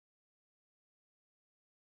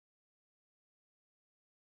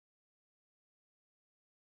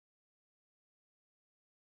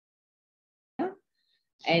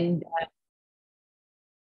And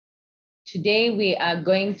today we are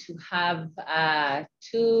going to have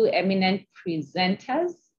two eminent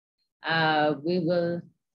presenters. We will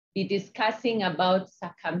be discussing about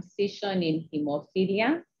circumcision in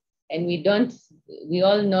hemophilia. And we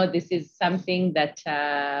all know this is something that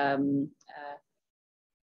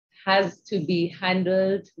has to be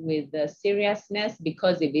handled with seriousness,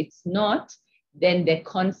 because if it's not, then the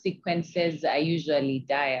consequences are usually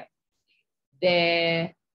dire.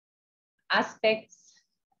 The aspects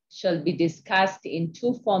shall be discussed in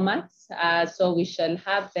two formats. So we shall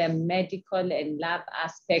have the medical and lab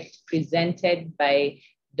aspect presented by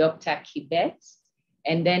Dr. Kibet.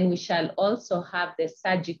 And then we shall also have the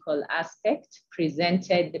surgical aspect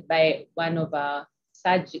presented by one of our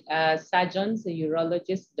surgeons, the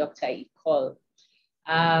urologist, Dr. Ikol.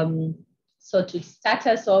 So to start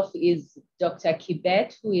us off is Dr.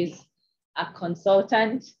 Kibet, who is a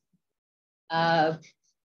consultant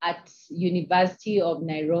at University of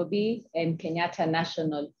Nairobi and Kenyatta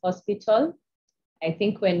National Hospital. I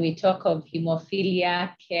think when we talk of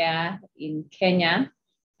hemophilia care in Kenya,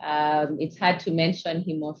 it's hard to mention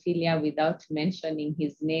hemophilia without mentioning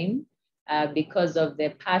his name, because of the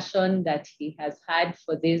passion that he has had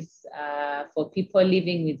for this, for people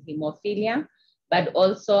living with hemophilia, but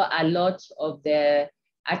also a lot of the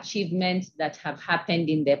achievements that have happened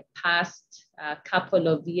in the past couple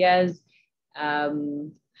of years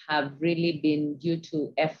have really been due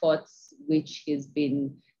to efforts which he's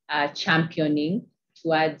been championing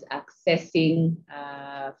towards accessing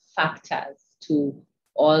factors to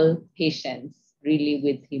all patients really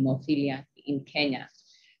with hemophilia in Kenya.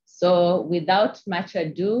 So without much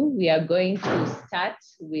ado, we are going to start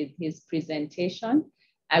with his presentation.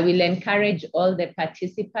 I will encourage all the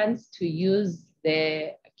participants to use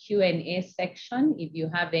the Q&A section if you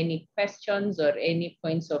have any questions or any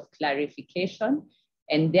points of clarification.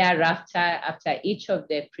 And thereafter, after each of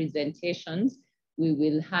the presentations, we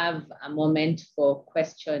will have a moment for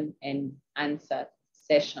question and answer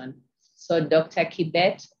session. So Dr.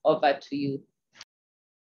 Kibet, over to you.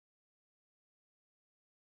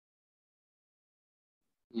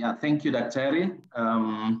 Yeah, thank you, Dr.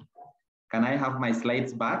 Can I have my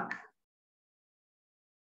slides back?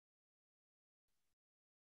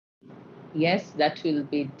 Yes, that will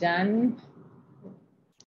be done.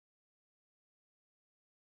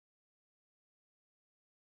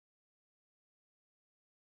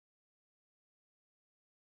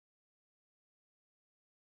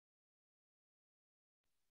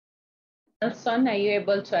 Nelson, are you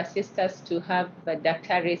able to assist us to have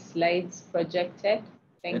Dr.'s slides projected?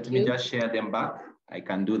 Thank you. Let me just share them back. I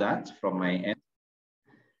can do that from my end.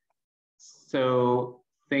 So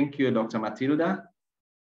thank you, Dr. Matilda.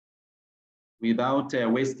 Without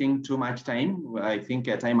wasting too much time, I think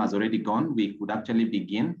time has already gone. We could actually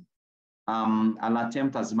begin. I'll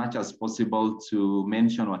attempt as much as possible to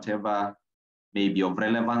mention whatever may be of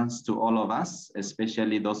relevance to all of us,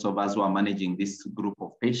 especially those of us who are managing this group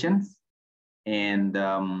of patients. And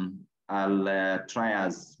I'll try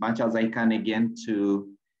as much as I can again to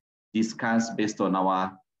discuss based on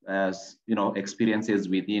our experiences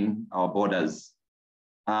within our borders.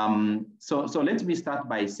 So let me start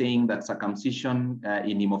by saying that circumcision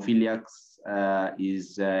in hemophiliacs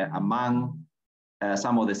is among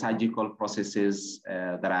some of the surgical processes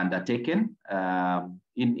that are undertaken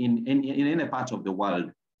in any part of the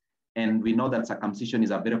world. And we know that circumcision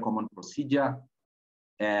is a very common procedure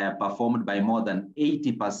performed by more than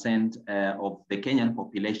 80% of the Kenyan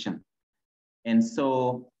population. And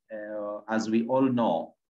so, as we all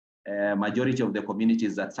know, majority of the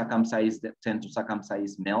communities that circumcise tend to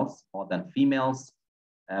circumcise males more than females.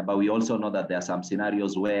 But we also know that there are some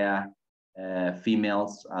scenarios where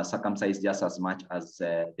females are circumcised just as much as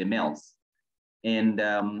the males. And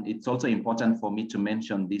it's also important for me to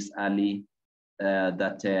mention this early,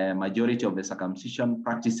 that majority of the circumcision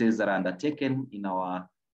practices that are undertaken in our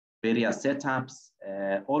various setups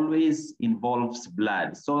always involves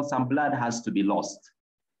blood. So some blood has to be lost.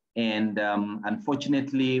 And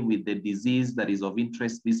unfortunately, with the disease that is of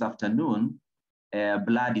interest this afternoon,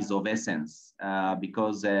 blood is of essence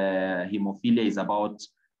because hemophilia is about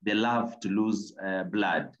the love to lose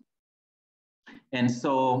blood. And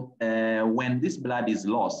so when this blood is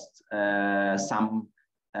lost,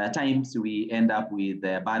 sometimes we end up with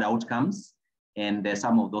bad outcomes, and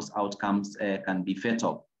some of those outcomes can be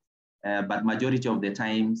fatal. But majority of the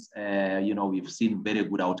times, we've seen very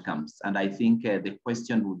good outcomes. And I think the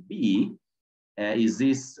question would be, is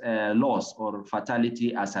this loss or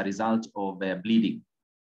fatality as a result of bleeding?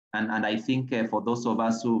 And I think for those of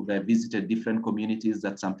us who've visited different communities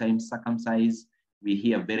that sometimes circumcise, we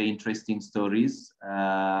hear very interesting stories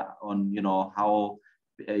on, how,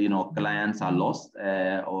 clients are lost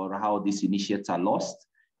or how these initiates are lost.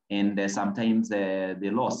 And sometimes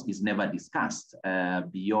the loss is never discussed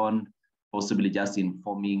beyond possibly just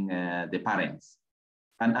informing the parents.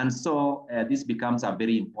 And so this becomes a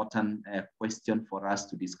very important question for us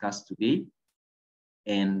to discuss today.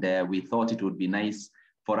 And we thought it would be nice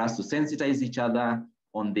for us to sensitize each other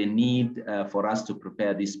on the need for us to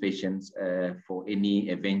prepare these patients for any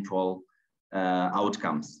eventual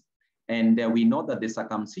outcomes. And we know that the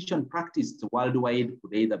circumcision practiced worldwide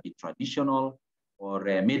could either be traditional or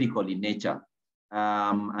medical in nature.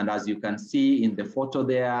 And as you can see in the photo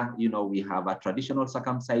there, we have a traditional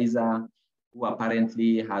circumciser who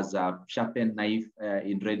apparently has a sharpened knife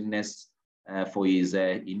in readiness for his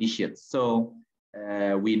initiates. So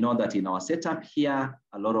we know that in our setup here,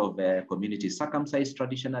 a lot of communities circumcised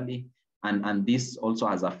traditionally, and this also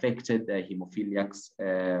has affected hemophiliacs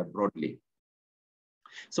broadly.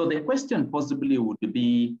 So the question possibly would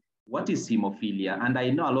be, what is hemophilia? And I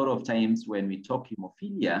know a lot of times when we talk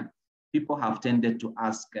hemophilia, people have tended to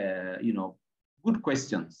ask, good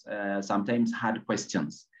questions, sometimes hard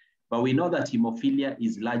questions. But we know that hemophilia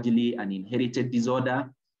is largely an inherited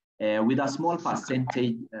disorder with a small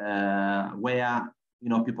percentage where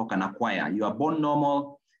people can acquire. You are born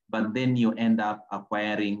normal, but then you end up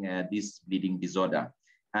acquiring this bleeding disorder.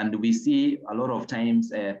 And we see a lot of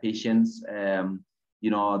times patients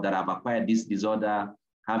that have acquired this disorder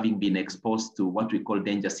having been exposed to what we call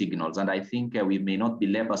danger signals. And I think we may not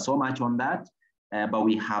belabor so much on that, but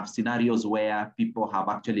we have scenarios where people have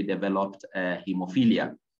actually developed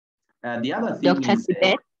hemophilia. The other thing Dr. is,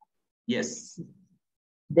 yes.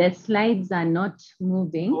 The slides are not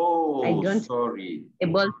moving. Oh, I don't sorry.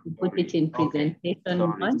 able to put it in presentation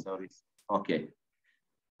mode. Sorry. Okay.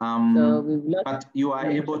 So we've lost, but you are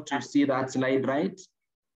able to see that slide, right?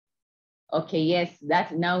 Okay, yes,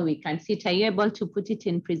 that now we can see it. Are you able to put it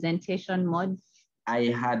in presentation mode? I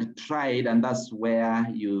had tried, and that's where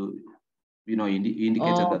you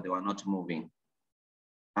indicated that they were not moving.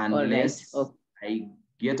 Unless I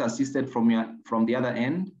get assisted from the other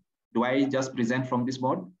end. Do I just present from this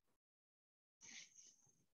board?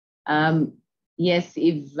 Yes,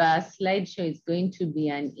 if slideshow is going to be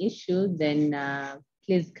an issue, then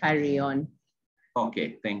please carry on.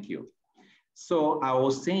 Okay, thank you. So I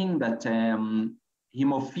was saying that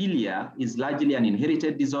hemophilia is largely an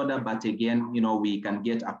inherited disorder, but again, we can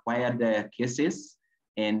get acquired cases,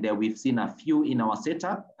 and we've seen a few in our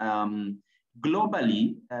setup.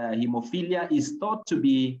 Globally, hemophilia is thought to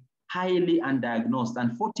be highly undiagnosed,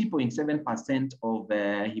 and 40.7% of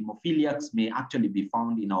hemophiliacs may actually be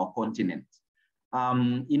found in our continent.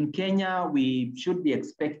 In Kenya, we should be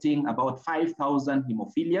expecting about 5,000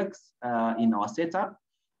 hemophiliacs in our setup,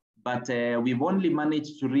 but we've only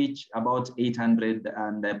managed to reach about 800,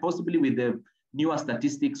 and possibly with the newer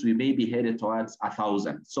statistics, we may be headed towards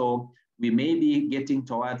 1,000. So we may be getting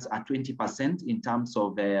towards a 20% in terms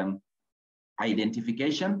of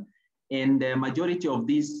identification. And the majority of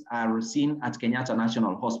these are seen at Kenyatta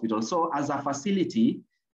National Hospital. So as a facility,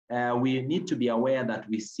 we need to be aware that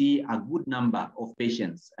we see a good number of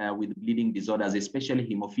patients with bleeding disorders, especially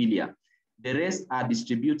hemophilia. The rest are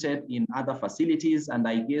distributed in other facilities, and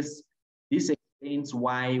I guess this explains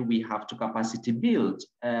why we have to capacity build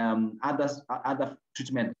other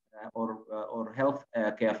treatment or health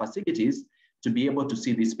care facilities to be able to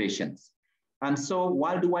see these patients. And so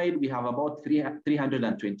worldwide, we have about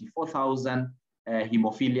 324,000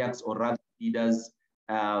 hemophiliacs or rather bleeders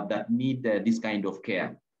that need this kind of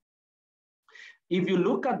care. If you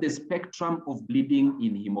look at the spectrum of bleeding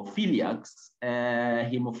in hemophiliacs,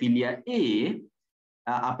 hemophilia A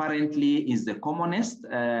apparently is the commonest,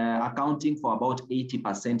 accounting for about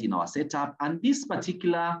 80% in our setup. And this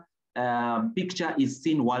particular picture is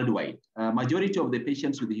seen worldwide. Majority of the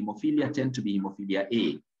patients with hemophilia tend to be hemophilia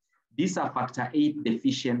A. These are factor VIII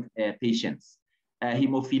deficient patients.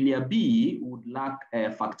 Hemophilia B would lack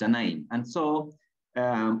factor IX. And so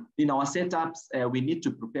in our setups, we need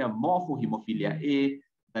to prepare more for hemophilia A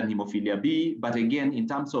than hemophilia B. But again, in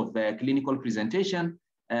terms of clinical presentation,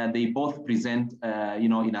 they both present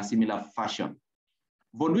in a similar fashion.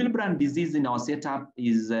 Von Willebrand disease in our setup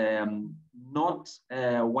is not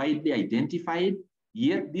widely identified,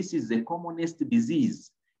 yet this is the commonest disease.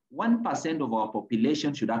 1% of our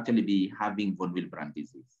population should actually be having von Willebrand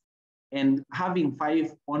disease. And having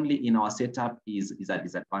 5 only in our setup is a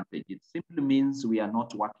disadvantage. It simply means we are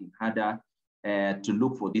not working harder to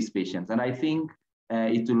look for these patients. And I think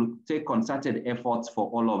it will take concerted efforts for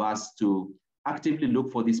all of us to actively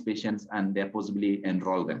look for these patients and possibly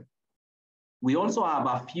enroll them. We also have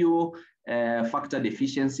a few factor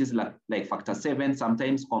deficiencies like factor 7,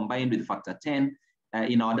 sometimes combined with factor 10.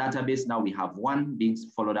 In our database now we have one being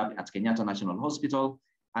followed up at Kenyatta National Hospital,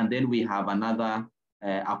 and then we have another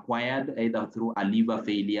acquired either through a liver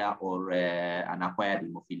failure or an acquired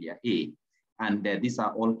hemophilia A. And these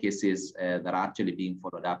are all cases that are actually being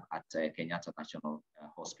followed up at Kenyatta National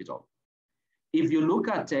Hospital. If you look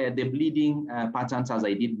at the bleeding patterns, as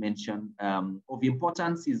I did mention, of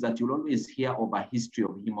importance is that you'll always hear of a history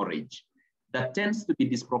of hemorrhage that tends to be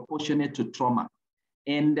disproportionate to trauma.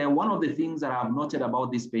 And one of the things that I've noted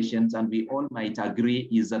about these patients, and we all might agree,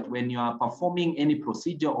 is that when you are performing any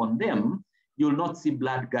procedure on them, you'll not see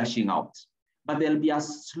blood gushing out, but there'll be a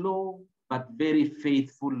slow but very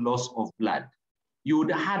faithful loss of blood. You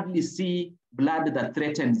would hardly see blood that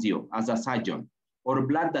threatens you as a surgeon, or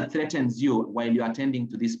blood that threatens you while you're attending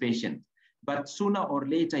to this patient. But sooner or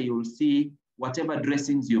later, you'll see whatever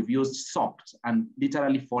dressings you've used soaked and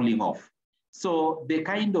literally falling off. So the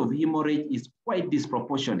kind of hemorrhage is quite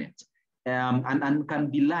disproportionate and can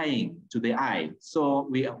be lying to the eye. So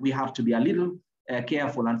we have to be a little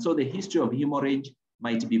careful. And so the history of hemorrhage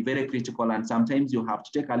might be very critical, and sometimes you have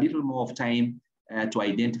to take a little more of time to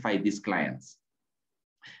identify these clients.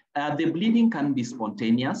 The bleeding can be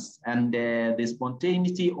spontaneous, and the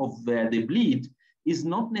spontaneity of the bleed is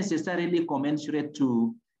not necessarily commensurate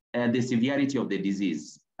to the severity of the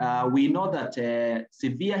disease. We know that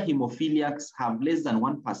severe hemophiliacs have less than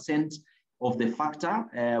 1% of the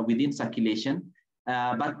factor within circulation,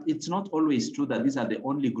 but it's not always true that these are the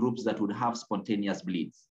only groups that would have spontaneous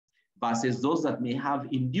bleeds versus those that may have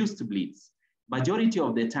induced bleeds. Majority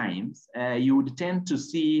of the times, you would tend to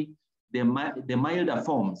see the milder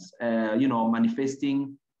forms,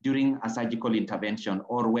 manifesting during a surgical intervention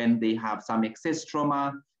or when they have some excess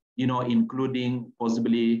trauma, including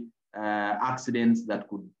possibly accidents that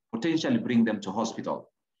could potentially bring them to hospital.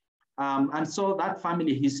 And so that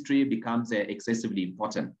family history becomes excessively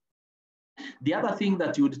important. The other thing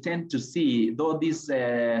that you would tend to see, though this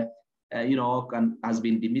has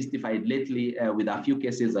been demystified lately with a few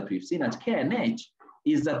cases that we've seen at KNH,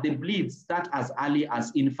 is that the bleeds start as early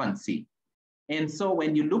as infancy. And so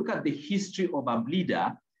when you look at the history of a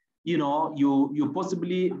bleeder, you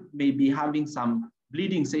possibly may be having some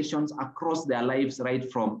bleeding sessions across their lives,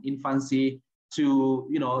 right from infancy to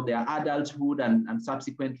their adulthood and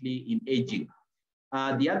subsequently in aging.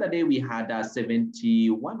 The other day we had a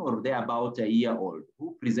 71 or thereabout a year old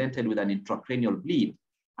who presented with an intracranial bleed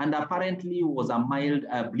and apparently was a mild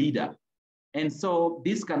bleeder. And so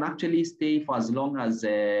this can actually stay for as long as,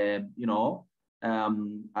 at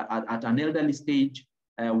an elderly stage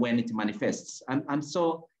when it manifests. And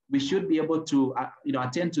so we should be able to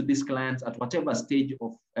attend to these clients at whatever stage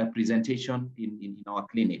of presentation in our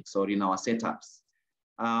clinics or in our setups.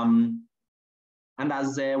 And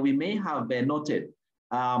as we may have noted,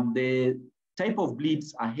 the type of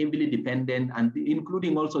bleeds are heavily dependent, and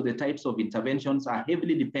including also the types of interventions are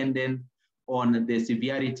heavily dependent on the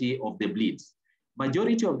severity of the bleeds.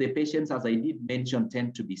 Majority of the patients, as I did mention,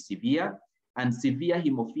 tend to be severe, and severe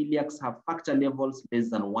hemophiliacs have factor levels less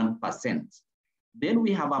than 1%. Then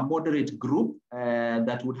we have a moderate group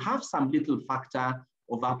that would have some little factor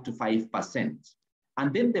of up to 5%.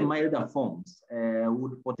 And then the milder forms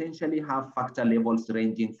would potentially have factor levels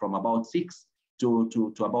ranging from about 6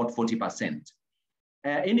 to about 40%.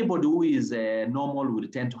 Anybody who is normal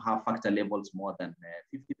would tend to have factor levels more than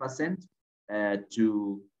 50%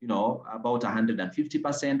 to about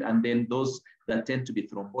 150%, and then those that tend to be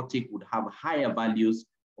thrombotic would have higher values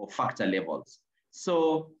of factor levels.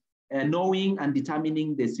 So knowing and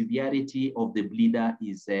determining the severity of the bleeder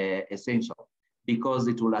is essential, because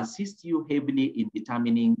it will assist you heavily in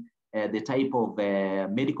determining the type of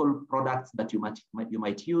medical products that you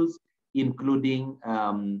might use, including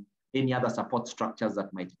any other support structures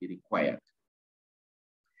that might be required.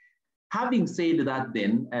 Having said that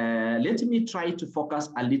then, let me try to focus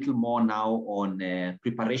a little more now on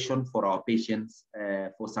preparation for our patients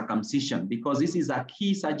for circumcision, because this is a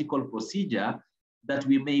key surgical procedure that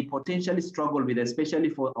we may potentially struggle with, especially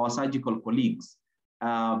for our surgical colleagues,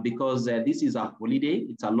 because this is a holiday,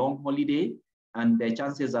 it's a long holiday, and the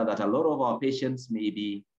chances are that a lot of our patients may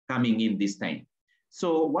be coming in this time.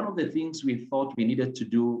 So one of the things we thought we needed to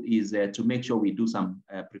do is to make sure we do some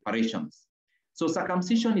preparations. So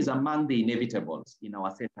circumcision is among the inevitables in our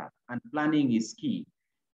setup, and planning is key.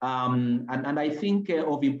 And I think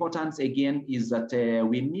of importance again is that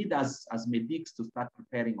we need as medics to start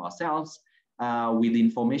preparing ourselves with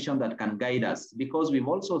information that can guide us, because we've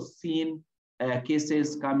also seen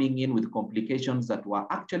cases coming in with complications that were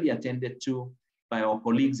actually attended to by our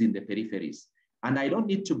colleagues in the peripheries. And I don't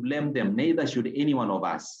need to blame them, neither should any one of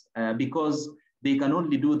us, because they can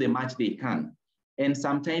only do the much they can. And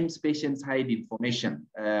sometimes patients hide information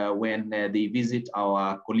when they visit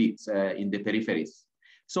our colleagues in the peripheries.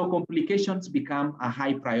 So complications become a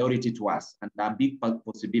high priority to us and a big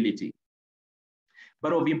possibility.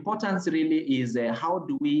 But of importance really is how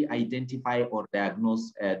do we identify or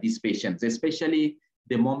diagnose these patients, especially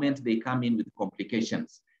the moment they come in with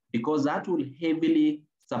complications, because that will heavily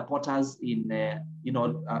support us in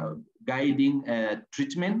guiding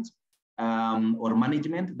treatment or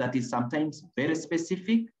management that is sometimes very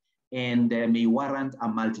specific and may warrant a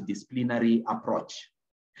multidisciplinary approach.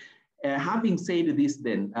 Having said this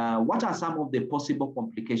then, what are some of the possible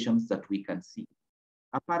complications that we can see?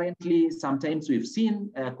 Apparently, sometimes we've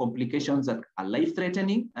seen complications that are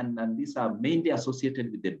life-threatening, and these are mainly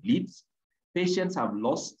associated with the bleeds. Patients have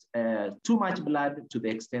lost too much blood to the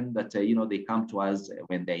extent that they come to us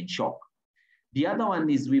when they're in shock. The other one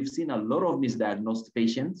is we've seen a lot of misdiagnosed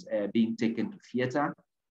patients being taken to theater.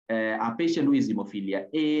 A patient who is hemophilia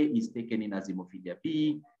A is taken in as hemophilia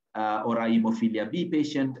B, or a hemophilia B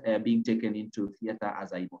patient being taken into theater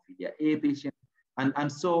as a hemophilia A patient.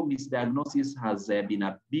 And so misdiagnosis has been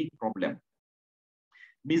a big problem.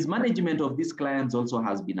 Mismanagement of these clients also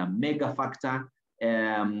has been a mega factor.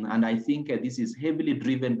 And I think this is heavily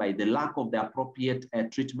driven by the lack of the appropriate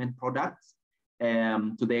treatment products,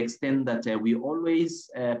 to the extent that we always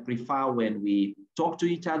prefer, when we talk to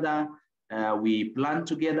each other, we plan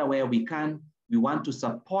together where we can. We want to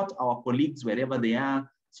support our colleagues wherever they are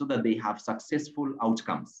so that they have successful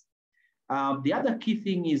outcomes. The other key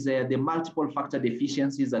thing is the multiple factor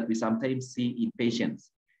deficiencies that we sometimes see in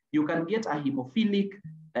patients. You can get a hemophilic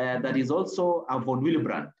that is also a von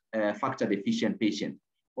Willebrand factor deficient patient,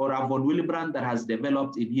 or a von Willebrand that has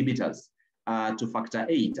developed inhibitors to factor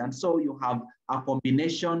 8. And so you have a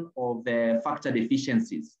combination of factor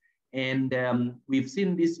deficiencies. And we've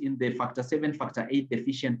seen this in the factor 7, factor 8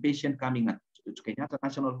 deficient patient coming to Kenyatta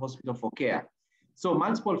National Hospital for care. So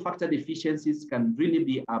multiple factor deficiencies can really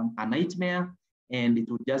be a nightmare, and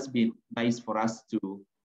it would just be nice for us to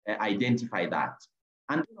identify that.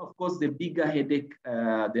 And of course, the bigger headache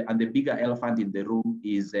and the bigger elephant in the room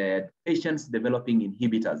is patients developing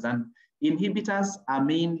inhibitors. And inhibitors are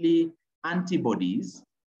mainly antibodies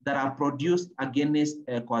that are produced against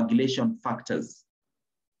coagulation factors.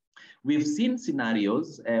 We've seen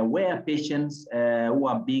scenarios where patients who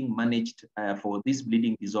are being managed for these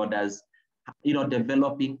bleeding disorders,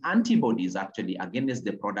 developing antibodies actually against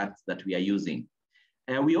the products that we are using.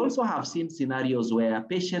 We also have seen scenarios where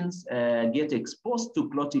patients get exposed to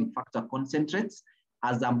clotting factor concentrates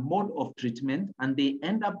as a mode of treatment, and they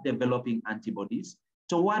end up developing antibodies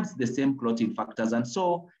towards the same clotting factors. And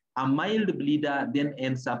so a mild bleeder then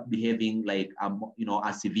ends up behaving like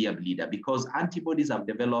a severe bleeder, because antibodies have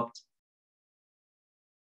developed.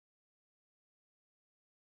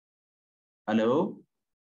 Hello?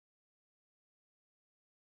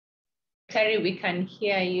 Terry, we can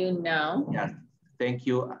hear you now. Yes, thank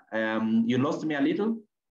you. You lost me a little?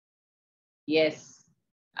 Yes.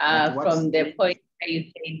 From the point where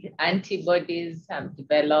you said antibodies have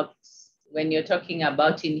developed when you're talking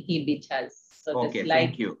about inhibitors. So okay,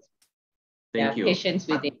 thank you. Thank you. Patients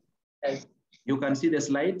with inhibitors. You can see the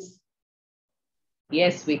slides?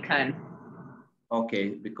 Yes, we can. Okay,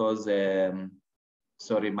 because,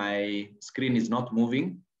 sorry, my screen is not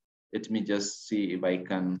moving. Let me just see if I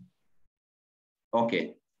can.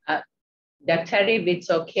 Okay. Dr. If it's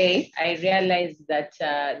okay, I realize that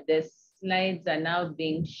the slides are now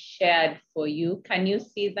being shared for you. Can you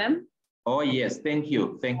see them? Oh, yes. Thank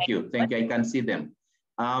you. Thank you. Thank you. I can see them.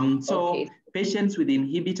 So patients with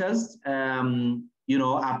inhibitors,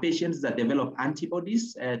 are patients that develop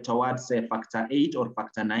antibodies towards factor 8 or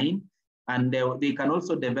factor 9, and they can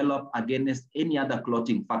also develop against any other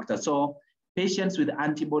clotting factor. So patients with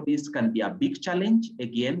antibodies can be a big challenge,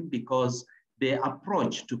 again, because the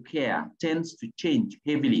approach to care tends to change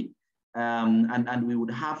heavily. And we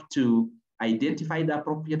would have to identify the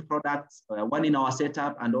appropriate products, one in our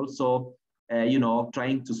setup, and also,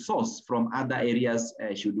 trying to source from other areas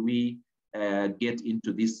should we get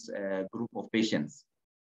into this group of patients.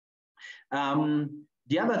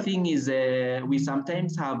 The other thing is we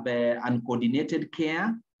sometimes have uncoordinated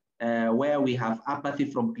care where we have apathy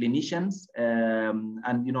from clinicians, and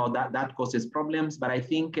that causes problems. But I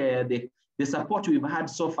think the support we've had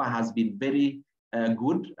so far has been very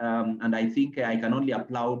good, and I think I can only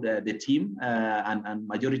applaud the team and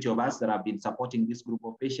majority of us that have been supporting this group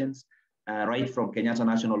of patients right from Kenyatta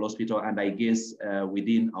National Hospital, and I guess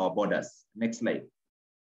within our borders. Next slide.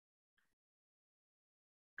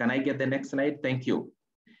 Can I get the next slide? Thank you.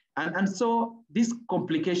 And so these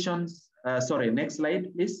complications, sorry, next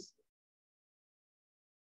slide, please.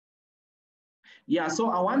 Yeah, so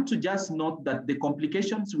I want to just note that the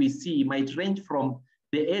complications we see might range from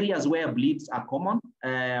the areas where bleeds are common,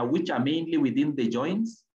 which are mainly within the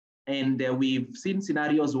joints. And we've seen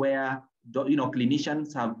scenarios where,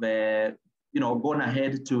 clinicians have, gone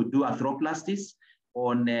ahead to do arthroplasties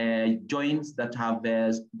on joints that have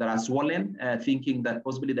that are swollen, thinking that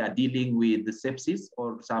possibly they are dealing with the sepsis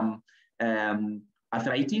or some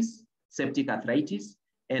arthritis, septic arthritis.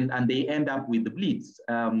 And they end up with the bleeds.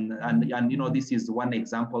 And this is one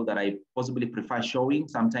example that I possibly prefer showing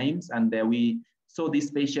sometimes. And we saw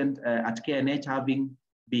this patient at KNH having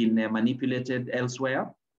been manipulated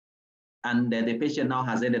elsewhere. And the patient now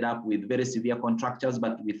has ended up with very severe contractures,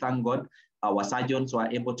 but we thank God, our surgeons were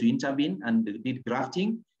able to intervene and did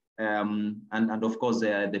grafting. And of course,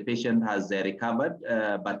 the patient has recovered,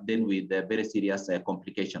 but then with very serious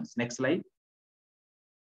complications. Next slide.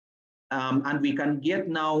 And we can get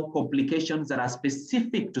now complications that are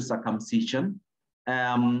specific to circumcision.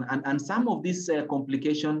 And some of these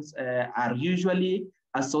complications are usually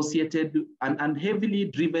associated and heavily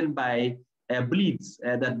driven by bleeds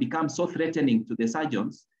that become so threatening to the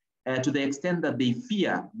surgeons to the extent that they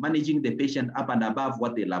fear managing the patient up and above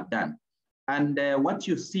what they'll have done. And what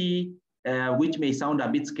you see, which may sound a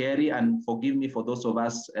bit scary, and forgive me for those of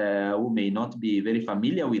us who may not be very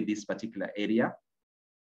familiar with this particular area,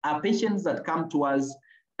 are patients that come to us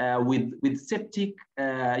with septic,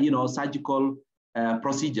 surgical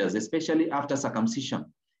procedures, especially after circumcision.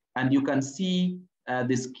 And you can see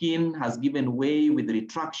the skin has given way with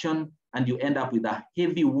retraction, and you end up with a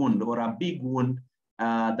heavy wound or a big wound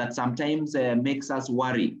that sometimes makes us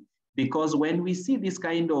worry. Because when we see this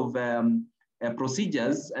kind of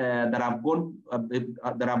procedures that have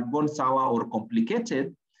gone sour or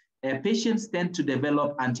complicated, patients tend to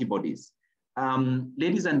develop antibodies.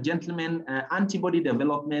 Ladies and gentlemen, antibody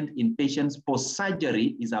development in patients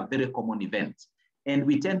post-surgery is a very common event. And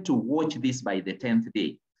we tend to watch this by the 10th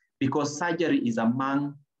day because surgery is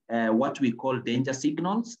among what we call danger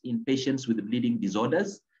signals in patients with bleeding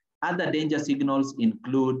disorders. Other danger signals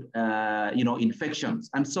include, infections.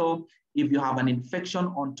 And so if you have an infection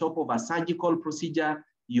on top of a surgical procedure,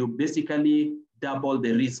 you basically double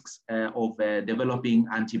the risks of developing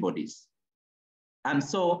antibodies. And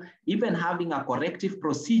so even having a corrective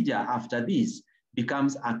procedure after this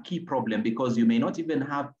becomes a key problem because you may not even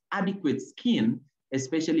have adequate skin,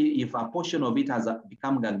 especially if a portion of it has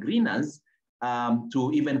become gangrenous,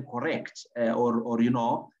 to even correct or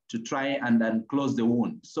to try and then close the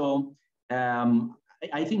wound. So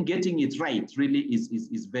I think getting it right really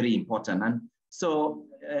is very important. And so,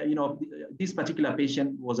 this particular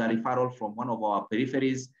patient was a referral from one of our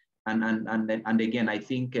peripheries. And again, I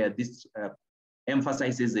think this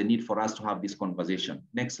emphasizes the need for us to have this conversation.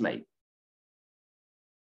 Next slide.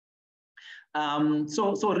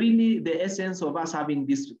 So really the essence of us having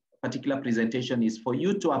this particular presentation is for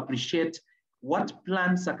you to appreciate what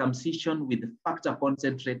planned circumcision with factor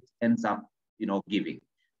concentrate ends up, giving.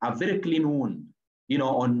 A very clean wound.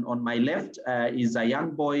 On my left is a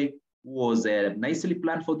young boy who was nicely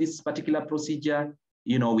planned for this particular procedure.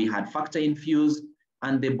 We had factor infused,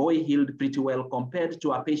 and the boy healed pretty well compared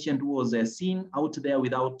to a patient who was seen out there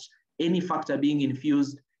without any factor being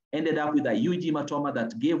infused, ended up with a huge hematoma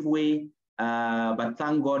that gave way. But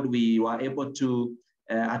thank God we were able to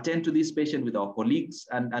attend to this patient with our colleagues,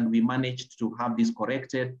 and we managed to have this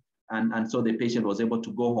corrected. And so the patient was able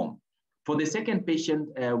to go home. For the second patient,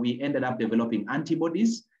 we ended up developing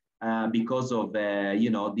antibodies because of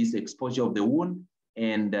this exposure of the wound.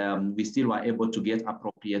 And we still were able to get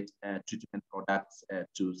appropriate treatment products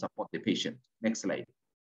to support the patient. Next slide.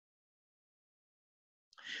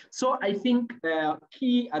 So I think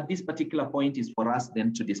key at this particular point is for us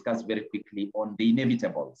then to discuss very quickly on the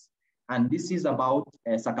inevitables. And this is about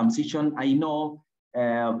circumcision. I know,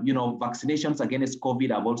 vaccinations against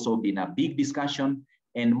COVID have also been a big discussion,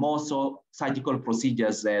 and more so surgical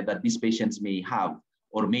procedures that these patients may have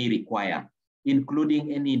or may require,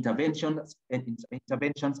 including any interventions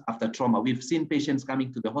after trauma. We've seen patients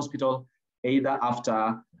coming to the hospital either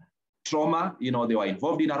after trauma, they were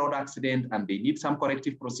involved in a road accident and they need some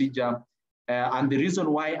corrective procedure. And the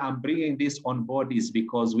reason why I'm bringing this on board is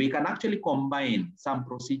because we can actually combine some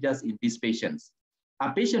procedures in these patients.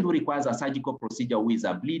 A patient who requires a surgical procedure who is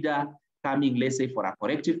a bleeder, coming, let's say, for a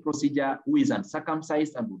corrective procedure, who is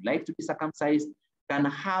uncircumcised and would like to be circumcised, can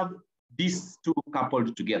have these two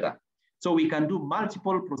coupled together. So we can do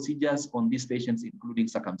multiple procedures on these patients, including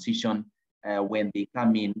circumcision, when they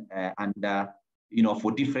come in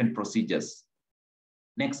for different procedures.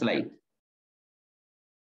 Next slide.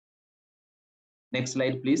 Next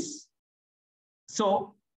slide, please.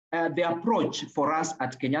 So the approach for us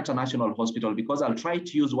at Kenyatta National Hospital, because I'll try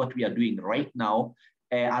to use what we are doing right now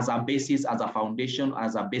as a basis, as a foundation,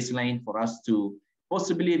 as a baseline for us to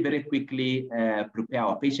possibly very quickly prepare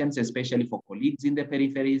our patients, especially for colleagues in the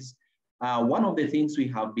peripheries. One of the things we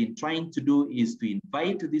have been trying to do is to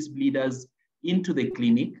invite these bleeders into the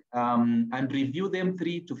clinic and review them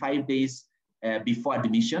 3 to 5 days before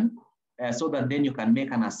admission, so that then you can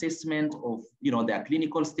make an assessment of their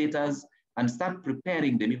clinical status and start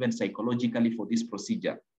preparing them even psychologically for this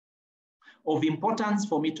procedure. Of importance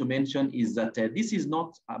for me to mention is that this is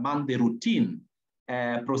not among the routine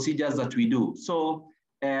procedures that we do. So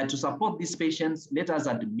to support these patients, let us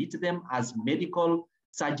admit them as medical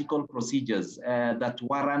surgical procedures that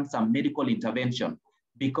warrant some medical intervention.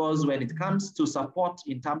 Because when it comes to support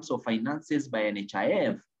in terms of finances by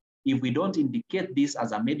NHIF, if we don't indicate this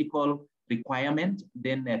as a medical requirement,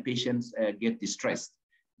 then patients get distressed.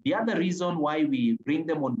 The other reason why we bring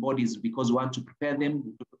them on board is because we want to prepare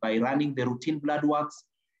them by running the routine blood works.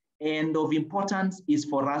 And of importance is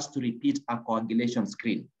for us to repeat a coagulation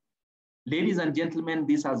screen. Ladies and gentlemen,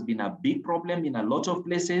 this has been a big problem in a lot of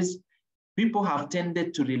places. People have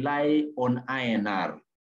tended to rely on INR.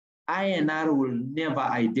 INR will never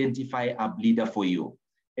identify a bleeder for you,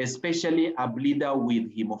 especially a bleeder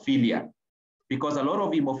with hemophilia, because a lot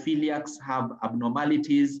of hemophiliacs have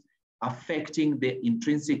abnormalities affecting the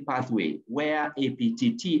intrinsic pathway where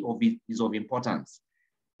APTT is of importance.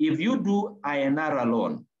 If you do INR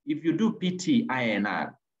alone, if you do PT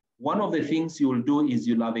INR, one of the things you will do is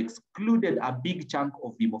you'll have excluded a big chunk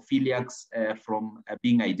of hemophiliacs from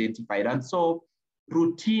being identified. And so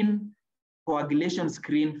routine coagulation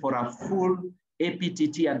screen for a full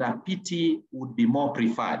APTT and a PT would be more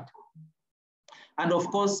preferred. And of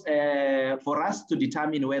course, for us to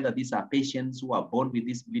determine whether these are patients who are born with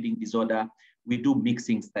this bleeding disorder, we do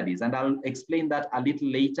mixing studies. And I'll explain that a little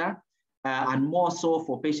later. And more so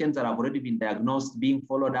for patients that have already been diagnosed, being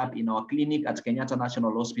followed up in our clinic at Kenyatta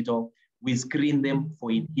National Hospital, we screen them for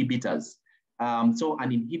inhibitors. So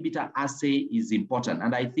an inhibitor assay is important.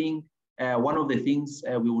 And I think one of the things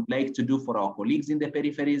we would like to do for our colleagues in the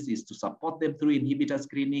peripheries is to support them through inhibitor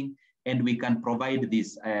screening, and we can provide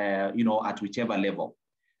this at whichever level.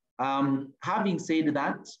 Having said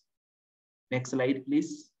that, next slide,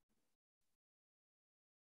 please.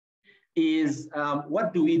 Is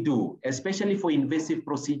what do we do, especially for invasive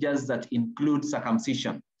procedures that include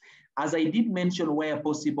circumcision? As I did mention, where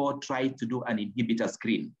possible, try to do an inhibitor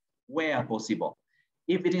screen, where possible.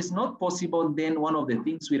 If it is not possible, then one of the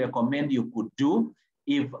things we recommend you could do,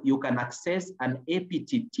 if you can access an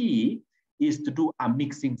APTT, is to do a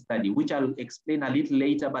mixing study, which I'll explain a little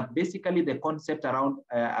later. But basically the concept around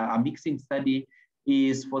a mixing study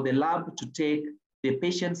is for the lab to take the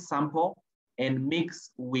patient's sample and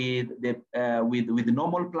mix with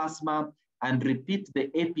normal plasma and repeat the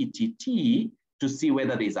APTT to see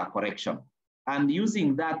whether there is a correction. And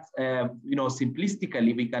using that,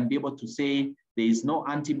 simplistically, we can be able to say there is no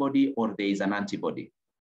antibody or there is an antibody.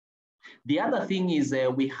 The other thing is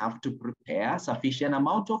we have to prepare sufficient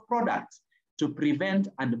amount of products to prevent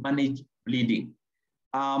and manage bleeding.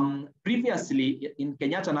 Previously in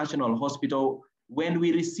Kenyatta National Hospital, when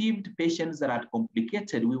we received patients that had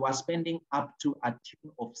complicated, we were spending up to a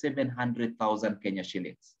tune of 700,000 Kenya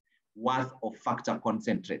shillings worth of factor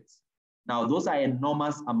concentrates. Now, those are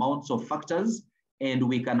enormous amounts of factors, and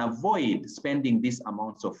we can avoid spending these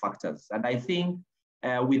amounts of factors. And I think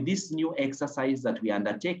with this new exercise that we are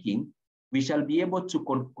undertaking, we shall be able to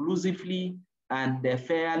conclusively and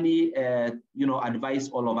fairly advise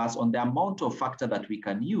all of us on the amount of factor that we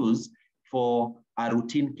can use for a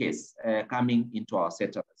routine case coming into our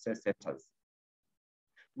centers.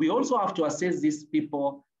 We also have to assess these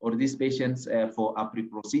people or these patients for a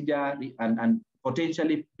pre-procedure and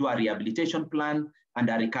potentially do a rehabilitation plan and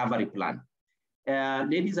a recovery plan.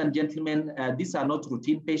 Ladies and gentlemen, these are not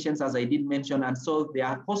routine patients, as I did mention, and so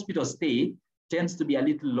their hospital stay tends to be a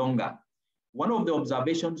little longer. One of the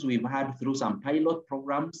observations we've had through some pilot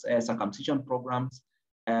programs, circumcision programs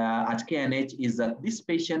at KNH, is that these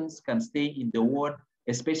patients can stay in the ward,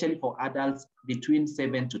 especially for adults, between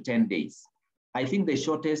 7 to 10 days. I think the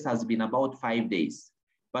shortest has been about 5 days.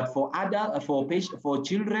 But for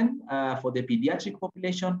children, for the pediatric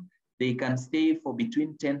population, they can stay for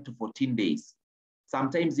between 10 to 14 days,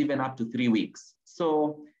 sometimes even up to 3 weeks.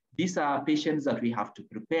 So these are patients that we have to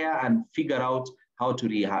prepare and figure out how to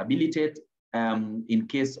rehabilitate in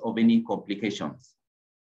case of any complications.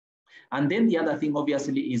 And then the other thing,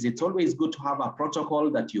 obviously, is it's always good to have a protocol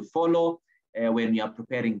that you follow when you are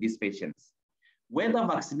preparing these patients. Whether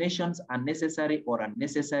vaccinations are necessary or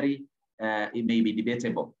unnecessary, it may be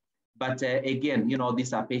debatable. But again,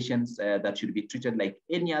 these are patients that should be treated like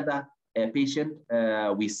any other patient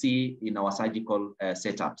we see in our surgical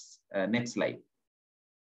setups. Next slide.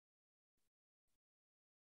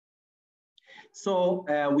 So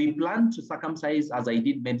we plan to circumcise, as I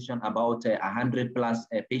did mention, about 100 plus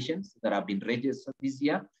patients that have been registered this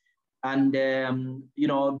year. And,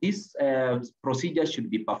 this procedure should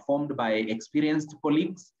be performed by experienced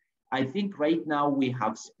colleagues. I think right now we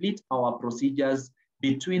have split our procedures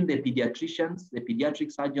between the pediatricians, the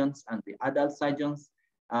pediatric surgeons, and the adult surgeons.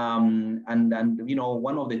 And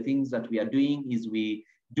one of the things that we are doing is we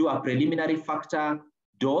do a preliminary factor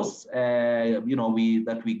dose,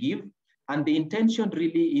 that we give. And the intention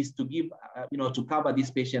really is to give, to cover these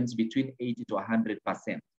patients between 80 to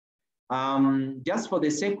 100%. Just for the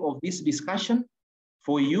sake of this discussion,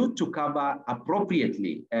 for you to cover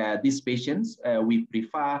appropriately these patients, we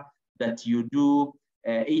prefer that you do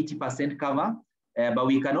 80% cover, but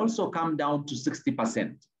we can also come down to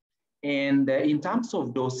 60%. And in terms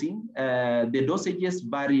of dosing, the dosages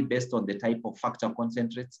vary based on the type of factor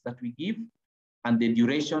concentrates that we give, and the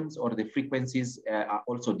durations or the frequencies are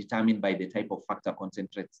also determined by the type of factor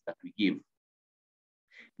concentrates that we give.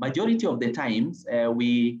 Majority of the times,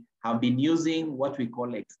 we have been using what we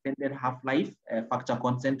call extended half-life factor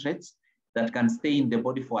concentrates that can stay in the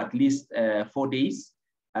body for at least 4 days,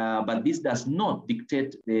 but this does not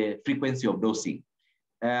dictate the frequency of dosing.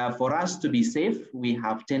 For us to be safe, we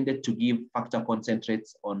have tended to give factor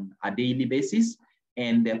concentrates on a daily basis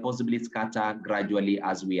and possibly scatter gradually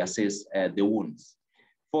as we assess the wounds.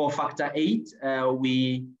 For factor 8,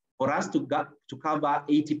 for us to cover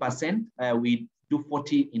 80%, we do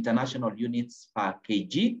 40 international units per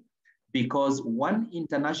kg, because 1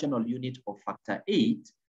 international unit of factor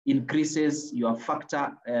 8 increases your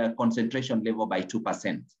factor concentration level by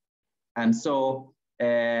 2%. And so,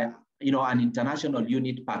 an international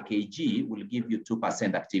unit per kg will give you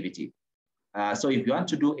 2% activity. So if you want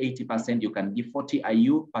to do 80%, you can give 40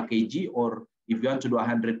 IU per kg, or if you want to do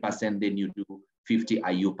 100%, then you do 50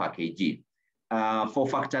 IU per kg. For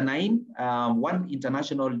factor 9, 1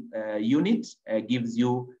 international unit gives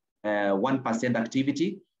you 1%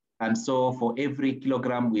 activity. And so for every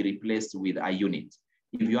kilogram, we replace with a unit.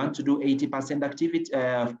 If you want to do 80% activity,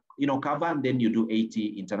 cover, then you do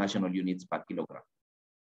 80 international units per kilogram.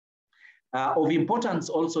 Of importance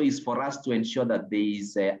also is for us to ensure that there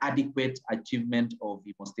is adequate achievement of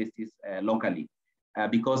hemostasis locally,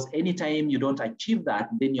 because anytime you don't achieve that,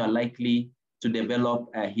 then you're likely to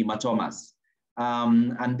develop hematomas.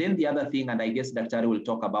 And then the other thing, and I guess Dr. will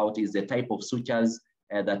talk about, is the type of sutures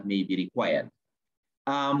that may be required.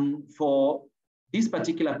 For these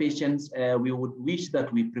particular patients, we would wish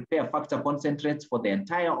that we prepare factor concentrates for the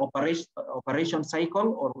entire operation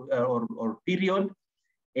cycle or period.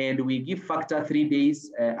 And we give factor 3 days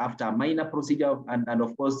after a minor procedure. And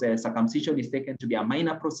of course, circumcision is taken to be a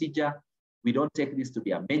minor procedure. We don't take this to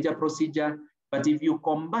be a major procedure. But if you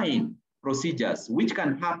combine procedures, which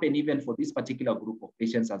can happen even for this particular group of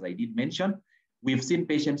patients, as I did mention, we've seen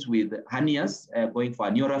patients with hernias going for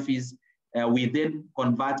aneurysms. We then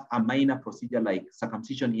convert a minor procedure like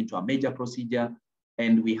circumcision into a major procedure,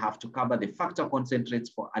 and we have to cover the factor concentrates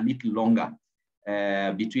for a little longer,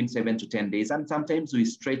 between 7 to 10 days, and sometimes we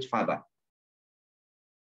stretch further.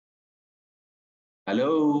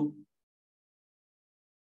 Hello?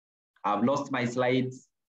 I've lost my slides.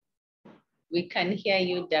 We can hear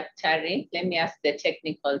you, Dr. Let me ask the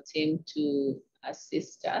technical team to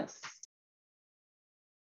assist us.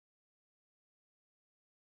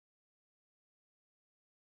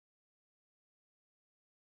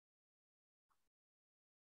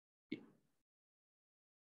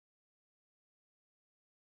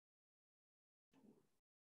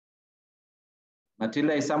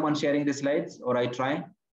 Matilda, is someone sharing the slides, or I try?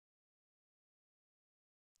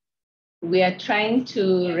 We are trying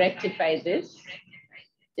to rectify this.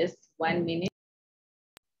 Just 1 minute.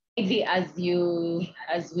 Maybe as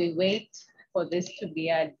we wait for this to be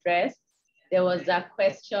addressed, there was a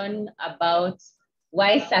question about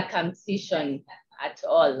why circumcision at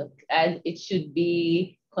all, as it should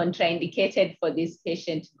be contraindicated for this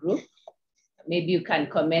patient group. Maybe you can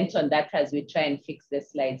comment on that as we try and fix the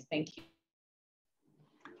slides. Thank you.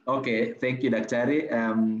 Okay, thank you,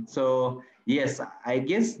 Dr. So yes, I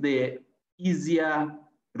guess the easier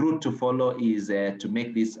route to follow is to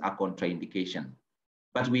make this a contraindication.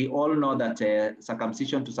 But we all know that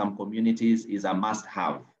circumcision to some communities is a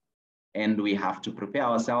must-have, and we have to prepare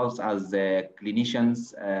ourselves as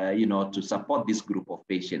clinicians, to support this group of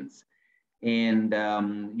patients. And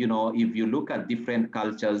if you look at different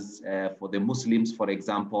cultures, for the Muslims, for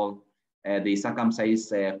example, they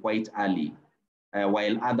circumcise quite early,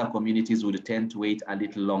 while other communities would tend to wait a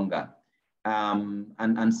little longer.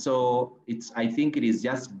 And so I think it is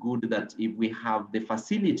just good that if we have the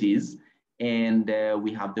facilities and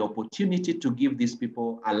we have the opportunity to give these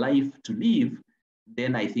people a life to live,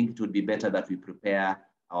 then I think it would be better that we prepare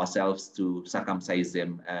ourselves to circumcise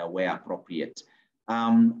them where appropriate.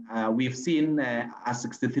 We've seen a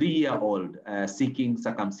 63-year-old seeking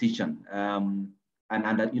circumcision, and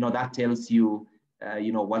that tells you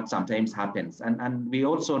what sometimes happens. And we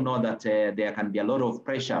also know that there can be a lot of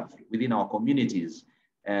pressure within our communities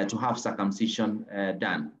to have circumcision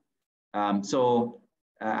done. So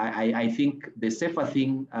I think the safer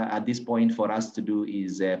thing at this point for us to do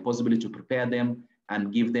is possibly to prepare them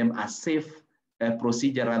and give them a safe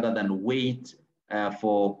procedure rather than wait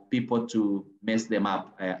for people to mess them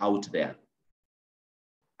up out there.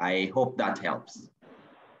 I hope that helps.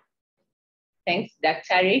 Thanks,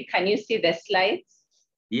 Dr. Can you see the slides?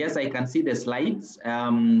 Yes, I can see the slides.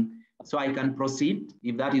 So I can proceed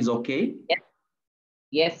if that is okay. Yes,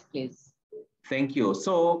 yes, please. Thank you.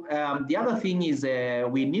 So the other thing is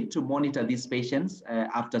we need to monitor these patients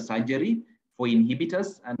after surgery for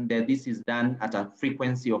inhibitors, and this is done at a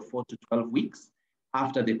frequency of 4 to 12 weeks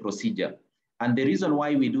after the procedure. And the reason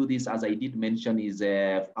why we do this, as I did mention, is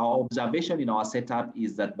our observation in our setup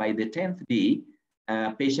is that by the 10th day,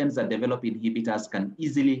 patients that develop inhibitors can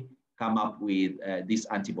easily come up with these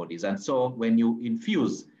antibodies. And so when you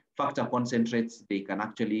infuse factor concentrates, they can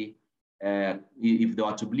actually, if they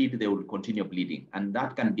are to bleed, they will continue bleeding. And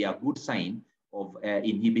that can be a good sign of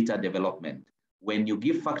inhibitor development when you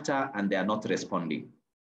give factor and they are not responding.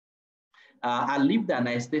 I'll leave the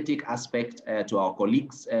anesthetic aspect to our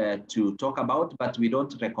colleagues to talk about, but we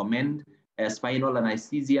don't recommend spinal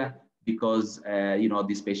anesthesia because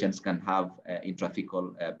these patients can have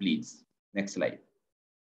intrathecal bleeds. Next slide.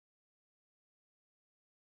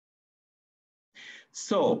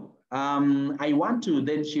 So I want to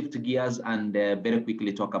then shift gears and very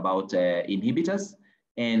quickly talk about inhibitors.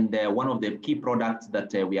 And one of the key products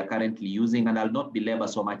that we are currently using, and I'll not belabor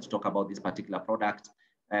so much to talk about this particular product,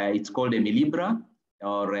 it's called Emilibra,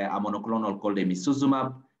 or a monoclonal called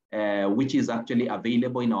Emicizumab, which is actually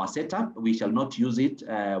available in our setup. We shall not use it.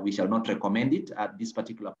 We shall not recommend it at this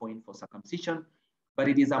particular point for circumcision, but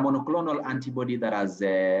it is a monoclonal antibody that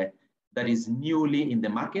is newly in the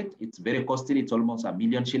market. It's very costly. It's almost $1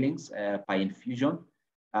 million shillings per infusion.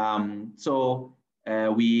 So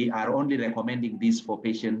we are only recommending this for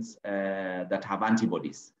patients that have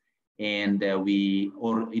antibodies and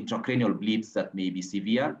or intracranial bleeds that may be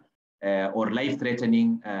severe or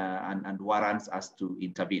life-threatening and warrants us to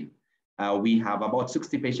intervene. We have about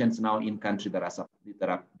 60 patients now in country that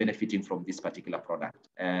are benefiting from this particular product.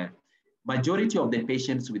 Majority of the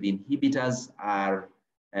patients with inhibitors are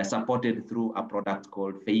supported through a product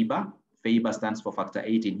called FABA. FABA stands for factor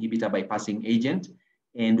VIII inhibitor bypassing agent.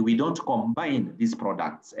 And we don't combine these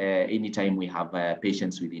products anytime we have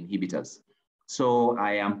patients with inhibitors. So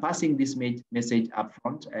I am passing this message up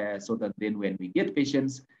front so that then when we get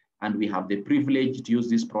patients and we have the privilege to use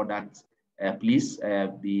this product, please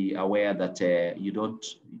be aware that you don't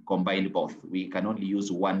combine both. We can only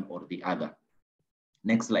use one or the other.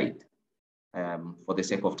 Next slide, for the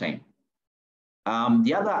sake of time.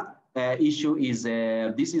 The other issue is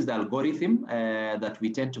this is the algorithm that we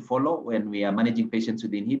tend to follow when we are managing patients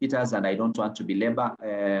with inhibitors, and I don't want to belabor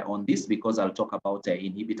on this because I'll talk about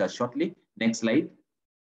inhibitors shortly. Next slide.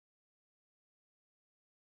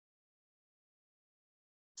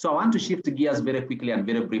 So I want to shift gears very quickly and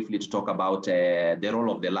very briefly to talk about the role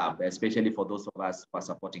of the lab, especially for those of us who are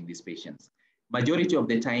supporting these patients. Majority of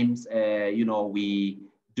the times, we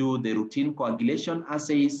do the routine coagulation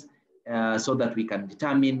assays so that we can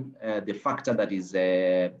determine the factor that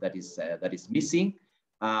is missing.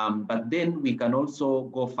 But then we can also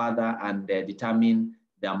go further and determine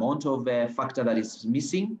the amount of factor that is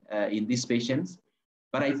missing in these patients.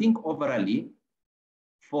 But I think overall,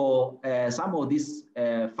 for some of these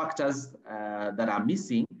factors that are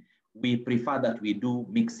missing, we prefer that we do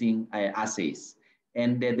mixing assays.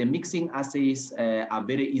 And the mixing assays are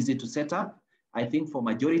very easy to set up. I think for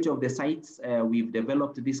majority of the sites, we've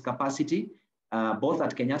developed this capacity, both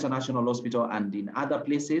at Kenyatta National Hospital and in other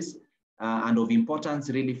places. And of importance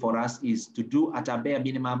really for us is to do at a bare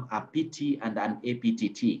minimum a PT and an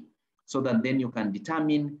APTT, so that then you can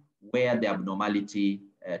determine where the abnormality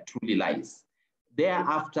truly lies.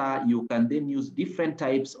 Thereafter, you can then use different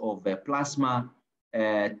types of plasma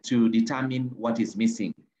to determine what is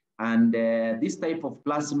missing. And this type of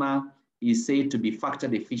plasma is said to be factor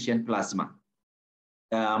deficient plasma.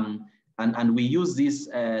 And we use this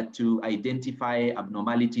to identify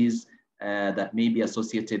abnormalities that may be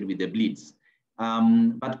associated with the bleeds.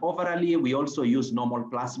 But overall, we also use normal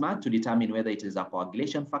plasma to determine whether it is a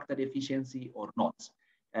coagulation factor deficiency or not.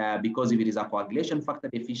 Because if it is a coagulation factor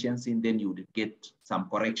deficiency, then you would get some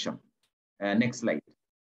correction. Next slide.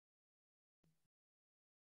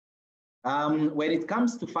 When it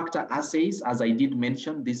comes to factor assays, as I did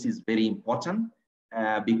mention, this is very important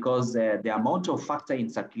because the amount of factor in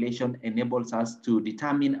circulation enables us to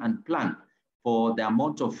determine and plan for the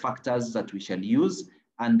amount of factors that we shall use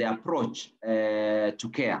and the approach to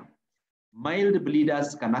care. Mild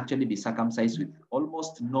bleeders can actually be circumcised with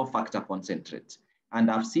almost no factor concentrate. And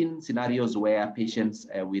I've seen scenarios where patients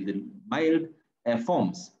with mild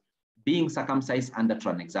forms being circumcised under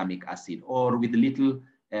tranexamic acid or with little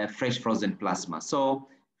fresh frozen plasma. So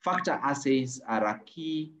factor assays are a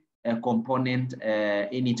key component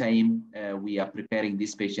anytime we are preparing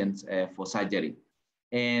these patients for surgery.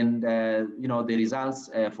 And the results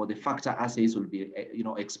for the factor assays will be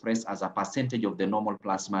expressed as a percentage of the normal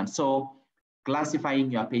plasma. And so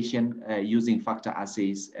classifying your patient using factor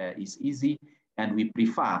assays is easy, and we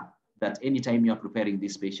prefer that anytime you are preparing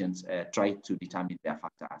these patients, try to determine their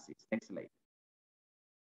factor assays. Next slide.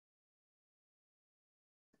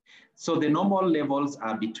 So the normal levels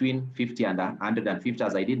are between 50 and 150.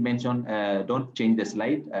 As I did mention, don't change the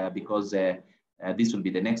slide because this will be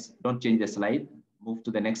the next. Don't change the slide. Move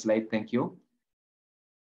to the next slide. Thank you.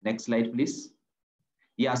 Next slide, please.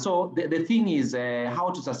 Yeah, so the thing is how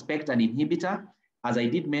to suspect an inhibitor, as I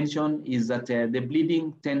did mention, is that the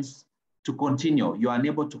bleeding tends to continue. You are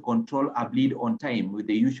unable to control a bleed on time with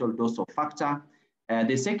the usual dose of factor.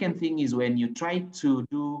 The second thing is when you try to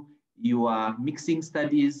do your mixing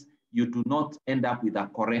studies, you do not end up with a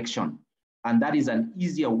correction. And that is an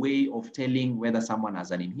easier way of telling whether someone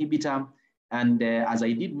has an inhibitor. And as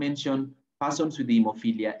I did mention, persons with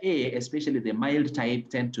hemophilia A, especially the mild type,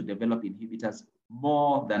 tend to develop inhibitors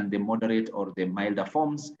more than the moderate or the milder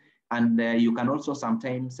forms. And you can also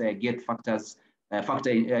sometimes get factor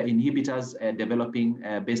inhibitors developing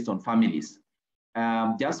based on families.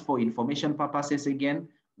 Just for information purposes, again,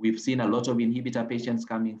 we've seen a lot of inhibitor patients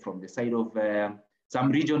coming from the side of some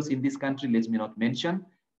regions in this country, let me not mention,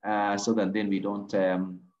 so that then we don't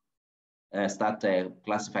start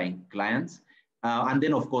classifying clients. And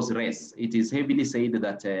then, of course, race. It is heavily said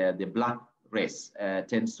that the Black race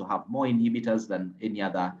tends to have more inhibitors than any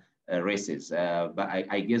other races. But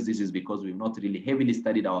I guess this is because we've not really heavily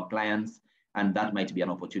studied our clients, and that might be an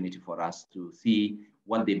opportunity for us to see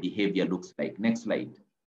what the behavior looks like. Next slide.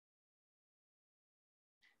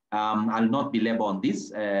 I'll not belabor on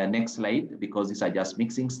this next slide because these are just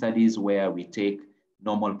mixing studies where we take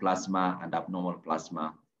normal plasma and abnormal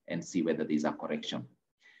plasma and see whether there's a correction.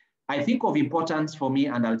 I think of importance for me,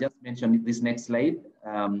 and I'll just mention this next slide,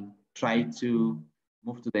 try to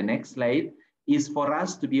move to the next slide, is for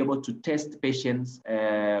us to be able to test patients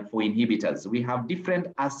for inhibitors. We have different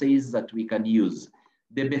assays that we can use.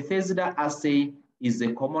 The Bethesda assay is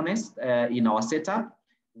the commonest in our setup.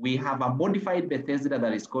 We have a modified Bethesda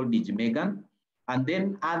that is called Nijmegen, and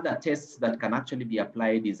then other tests that can actually be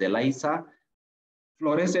applied is ELISA,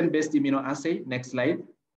 fluorescent-based immunoassay. Next slide.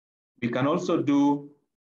 We can also do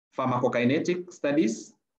pharmacokinetic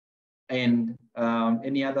studies and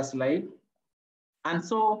any other slide. And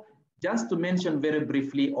so just to mention very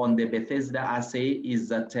briefly on the Bethesda assay is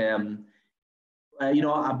that,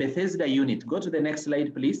 a Bethesda unit, go to the next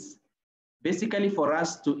slide, please. Basically, for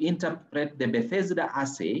us to interpret the Bethesda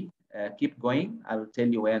assay, keep going. I'll tell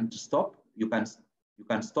you when to stop. You can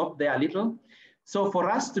stop there a little. So for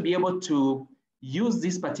us to be able to use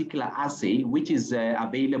this particular assay, which is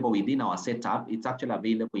available within our setup, it's actually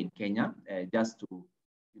available in Kenya, just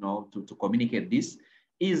to communicate this,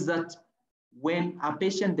 is that when a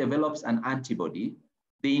patient develops an antibody,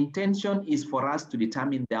 the intention is for us to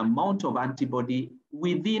determine the amount of antibody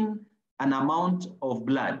within an amount of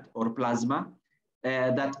blood or plasma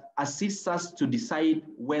that assists us to decide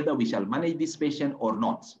whether we shall manage this patient or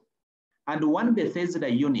not. And one Bethesda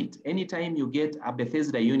unit, anytime you get a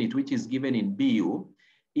Bethesda unit, which is given in BU,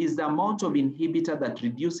 is the amount of inhibitor that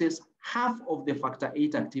reduces half of the factor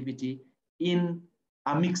VIII activity in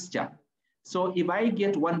a mixture. So if I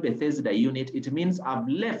get one Bethesda unit, it means I've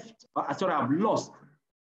lost,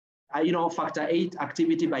 factor VIII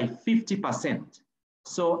activity by 50%.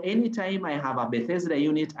 So anytime I have a Bethesda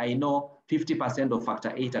unit, I know 50% of factor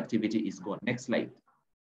VIII activity is gone. Next slide.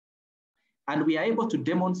 And we are able to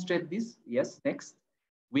demonstrate this. Yes, next.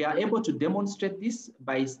 We are able to demonstrate this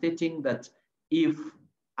by stating that if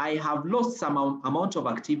I have lost some amount of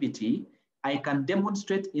activity, I can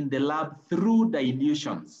demonstrate in the lab through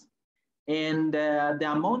dilutions. And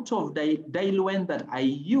the amount of diluent that I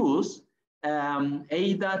use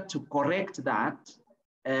either to correct that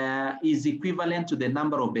is equivalent to the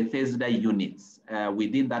number of Bethesda units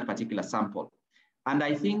within that particular sample. And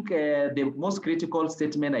I think the most critical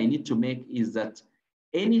statement I need to make is that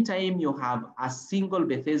anytime you have a single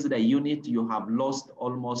Bethesda unit, you have lost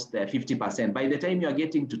almost 50%. By the time you are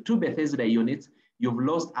getting to 2 Bethesda units, you've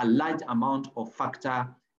lost a large amount of factor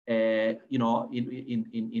in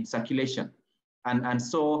circulation. And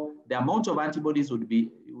so the amount of antibodies would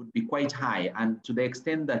be quite high. And to the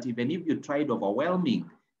extent that even if you tried overwhelming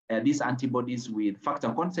these antibodies with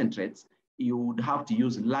factor concentrates, you would have to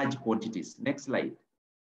use large quantities. Next slide.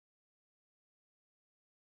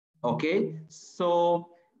 Okay, so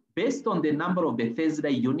based on the number of Bethesda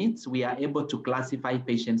units, we are able to classify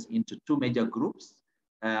patients into 2 major groups.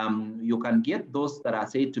 You can get those that are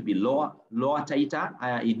said to be lower titer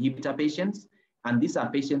inhibitor patients, and these are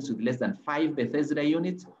patients with less than 5 Bethesda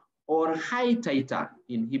units, or high titer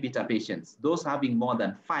inhibitor patients, those having more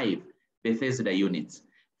than 5 Bethesda units.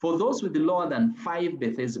 For those with lower than 5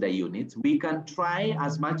 Bethesda units, we can try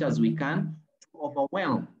as much as we can to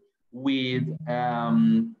overwhelm with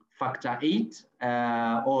factor 8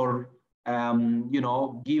 or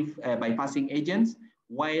give bypassing agents,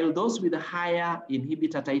 while those with higher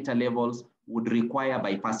inhibitor titer levels would require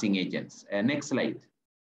bypassing agents. Next slide.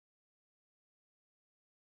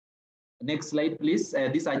 Next slide, please.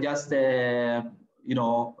 These are just other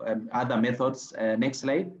methods. Next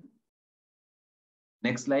slide.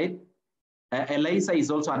 Next slide. ELISA is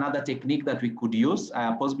also another technique that we could use.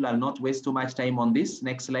 Possibly I'll not waste too much time on this.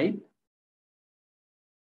 Next slide.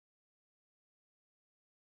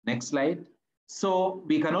 Next slide. So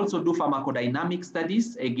we can also do pharmacodynamic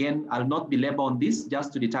studies. Again, I'll not belabor on this,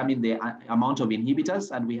 just to determine the amount of inhibitors.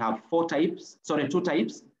 And we have 2 types.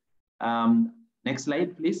 Next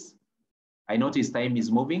slide, please. I notice time is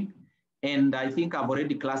moving. And I think I've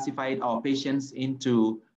already classified our patients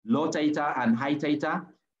into low titer and high titer.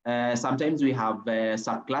 Sometimes we have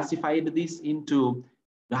subclassified this into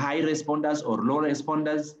high responders or low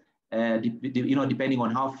responders, depending on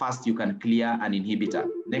how fast you can clear an inhibitor.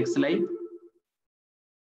 Next slide.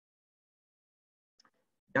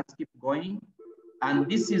 Just keep going. And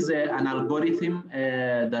this is an algorithm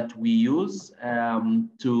that we use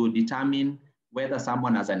to determine whether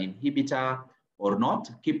someone has an inhibitor or not.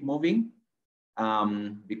 Keep moving,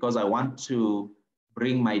 because I want to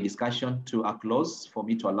bring my discussion to a close for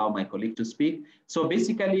me to allow my colleague to speak. So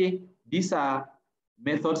basically, these are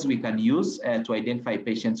methods we can use to identify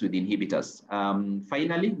patients with inhibitors.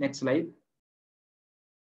 Finally, next slide.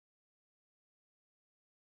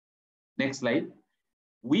 Next slide.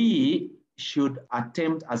 We should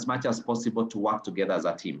attempt as much as possible to work together as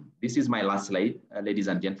a team. This is my last slide, ladies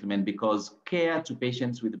and gentlemen, because care to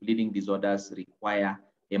patients with bleeding disorders require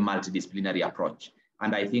a multidisciplinary approach.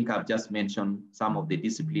 And I think I've just mentioned some of the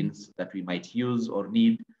disciplines that we might use or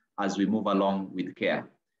need as we move along with care.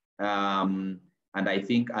 And I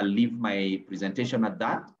think I'll leave my presentation at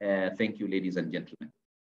that. Thank you, ladies and gentlemen.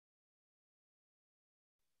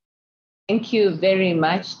 Thank you very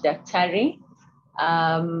much, Dr.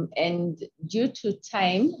 And due to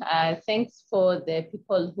time, thanks for the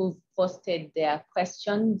people who've posted their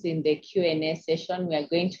questions in the Q&A session. We are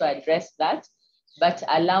going to address that. But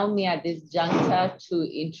allow me at this juncture to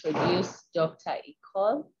introduce Dr.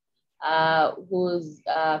 Icol, who's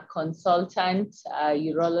a consultant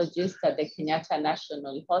urologist at the Kenyatta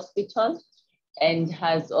National Hospital, and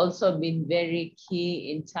has also been very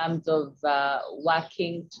key in terms of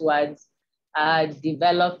working towards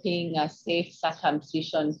developing a safe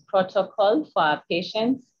circumcision protocol for our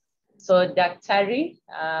patients. So Dr.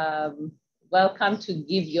 Welcome to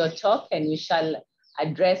give your talk, and we shall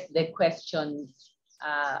address the questions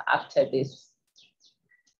after this.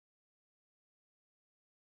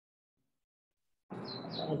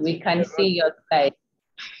 We can see your slide.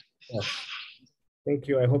 Yes. Thank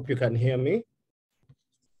you. I hope you can hear me.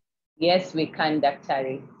 Yes, we can,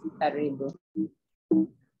 Dr. Karibu.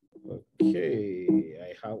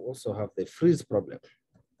 Okay, I also have the freeze problem.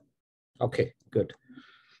 Okay, good.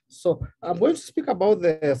 So I'm going to speak about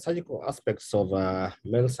the surgical aspects of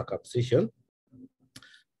male circumcision.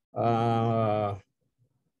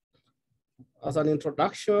 As an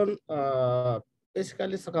introduction,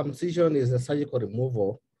 basically circumcision is a surgical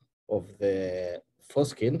removal of the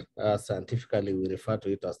foreskin. Scientifically, we refer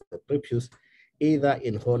to it as the prepuce, either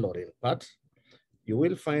in whole or in part. You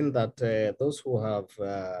will find that those who have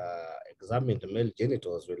examined male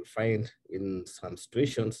genitals will find in some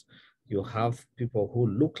situations you have people who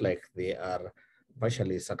look like they are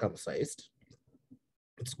partially circumcised.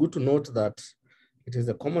 It's good to note that It is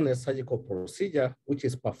the commonest surgical procedure which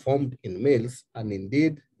is performed in males, and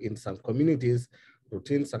indeed in some communities,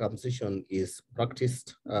 routine circumcision is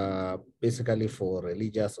practiced basically for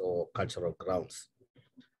religious or cultural grounds.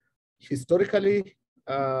 Historically,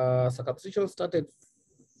 circumcision started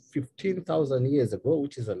 15,000 years ago,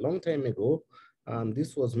 which is a long time ago, and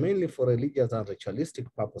this was mainly for religious and ritualistic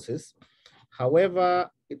purposes. However,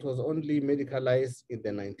 it was only medicalized in the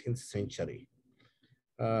 19th century.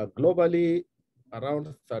 Globally,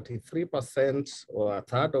 around 33% or a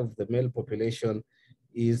third of the male population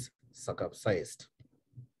is circumcised.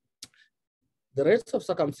 The rates of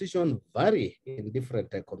circumcision vary in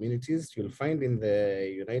different communities. You'll find in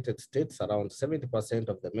the United States, around 70%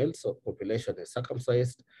 of the male population is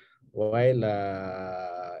circumcised, while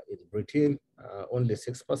in Britain, only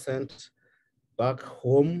 6%. Back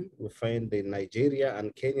home, we find in Nigeria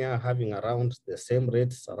and Kenya having around the same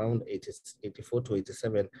rates, around 84 to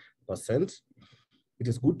 87%. It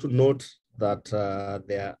is good to note that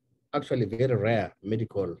there are actually very rare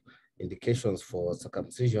medical indications for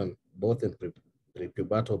circumcision, both in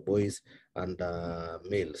prepubertal boys and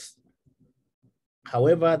males.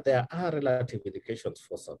 However, there are relative indications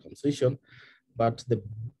for circumcision, but the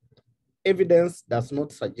evidence does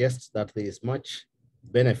not suggest that there is much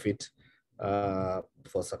benefit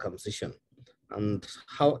for circumcision. And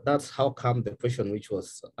that's how come the question which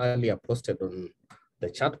was earlier posted on the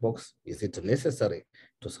chat box, is it necessary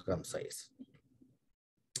to circumcise?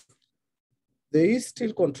 There is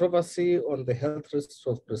still controversy on the health risks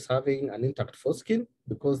of preserving an intact foreskin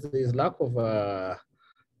because there is lack of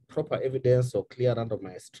proper evidence or clear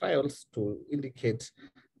randomized trials to indicate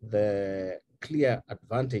the clear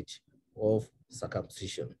advantage of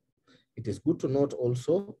circumcision. It is good to note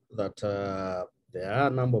also that there are a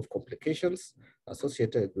number of complications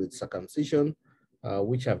associated with circumcision,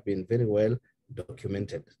 which have been very well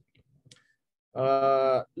documented.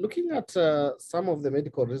 Looking at some of the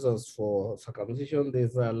medical reasons for circumcision,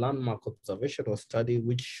 there's a landmark observational study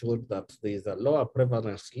which showed that there is a lower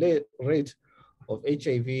prevalence rate of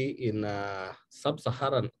HIV in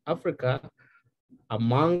sub-Saharan Africa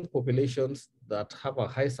among populations that have a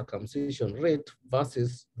high circumcision rate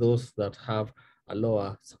versus those that have a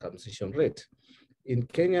lower circumcision rate. In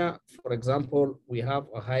Kenya, for example, we have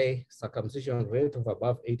a high circumcision rate of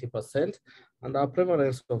above 80%, and our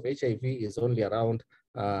prevalence of HIV is only around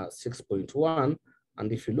 6.1.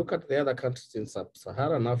 And if you look at the other countries in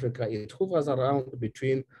sub-Saharan Africa, it hovers around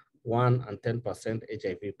between 1 and 10%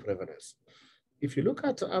 HIV prevalence. If you look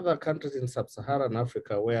at other countries in sub-Saharan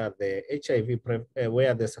Africa where the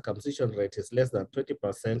where the circumcision rate is less than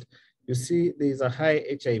 20%, you see there is a high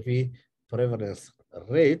HIV prevalence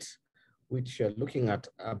rate, which you're looking at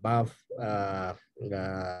above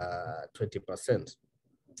 20%.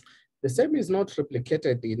 The same is not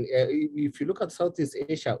replicated in, if you look at Southeast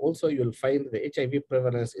Asia, also you'll find the HIV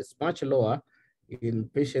prevalence is much lower in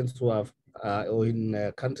patients who have, or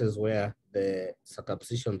in countries where the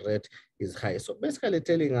circumcision rate is high. So basically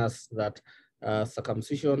telling us that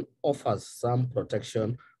circumcision offers some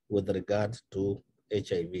protection with regard to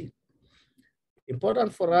HIV.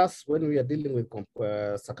 Important for us when we are dealing with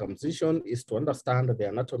circumcision is to understand the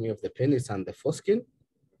anatomy of the penis and the foreskin.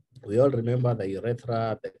 We all remember the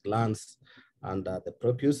urethra, the glands, and the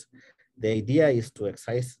prepuce. The idea is to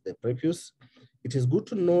excise the prepuce. It is good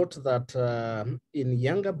to note that in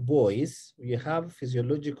younger boys, we have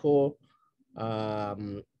physiological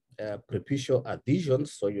preputial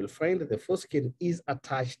adhesions. So you'll find that the foreskin is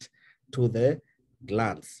attached to the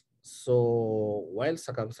glands. So while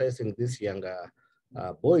circumcising these younger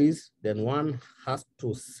boys, then one has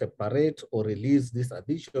to separate or release this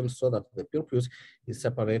adhesion so that the prepuce is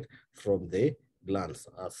separate from the glands.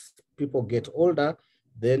 As people get older,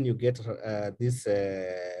 then you get these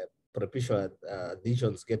preputial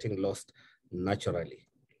adhesions getting lost naturally.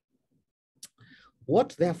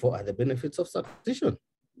 What, therefore, are the benefits of circumcision?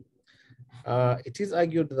 It is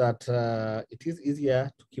argued that it is easier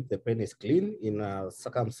to keep the penis clean in a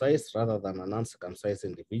circumcised rather than a non-circumcised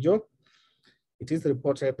individual. It is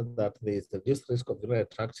reported that there is a reduced risk of urinary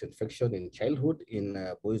tract infection in childhood in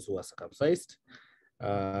boys who are circumcised.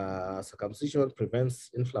 Circumcision prevents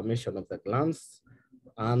inflammation of the glands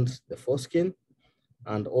and the foreskin,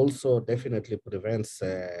 and also definitely prevents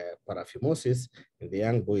paraphimosis in the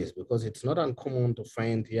young boys, because it's not uncommon to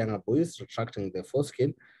find younger boys retracting the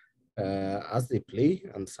foreskin as they play,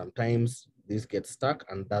 and sometimes this gets stuck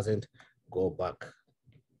and doesn't go back.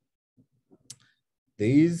 There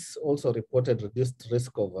is also reported reduced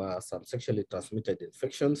risk of some sexually transmitted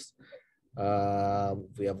infections.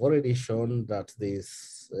 We have already shown that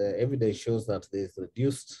this evidence shows that there is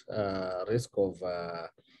reduced risk of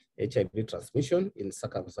HIV transmission in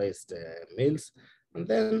circumcised males. And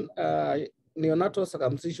then neonatal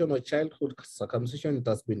circumcision or childhood circumcision, it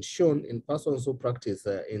has been shown in persons who practice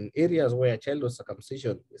in areas where childhood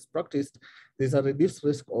circumcision is practiced, there's a reduced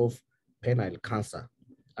risk of penile cancer.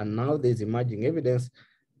 And now there's emerging evidence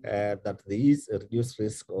that there is a reduced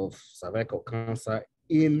risk of cervical cancer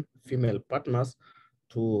in female partners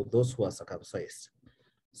to those who are circumcised.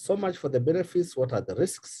 So much for the benefits. What are the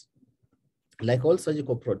risks? Like all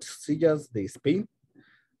surgical procedures, there is pain.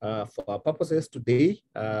 For our purposes today,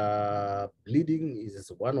 bleeding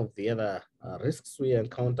is one of the other risks we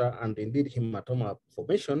encounter, and indeed hematoma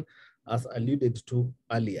formation, as alluded to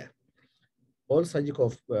earlier. All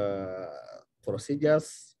surgical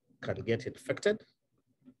procedures can get infected.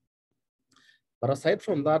 But aside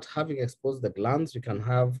from that, having exposed the glands, you can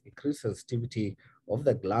have increased sensitivity of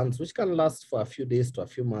the glands, which can last for a few days to a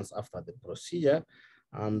few months after the procedure.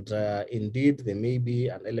 And indeed, there may be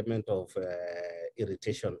an element of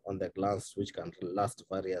irritation on the glands, which can last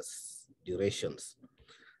various durations.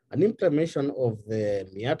 An inflammation of the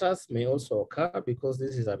meatus may also occur because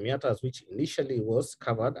this is a meatus which initially was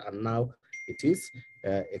covered and now it is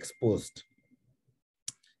exposed.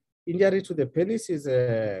 Injury to the penis is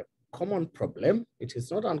a common problem. It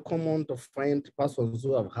is not uncommon to find persons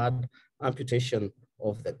who have had amputation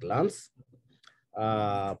of the glands.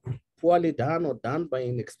 Poorly done or done by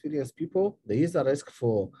inexperienced people, there is a risk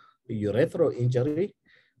for urethral injury.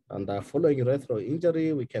 And following urethral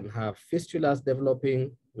injury, we can have fistulas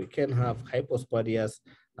developing, we can have hypospadias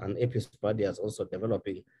and epispadias also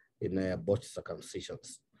developing in botched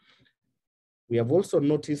circumcisions. We have also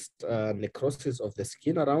noticed necrosis of the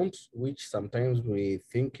skin around, which sometimes we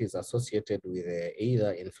think is associated with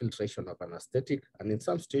either infiltration of anesthetic, and in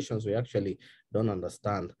some situations we actually don't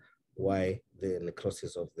understand why the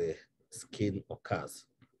necrosis of the skin occurs.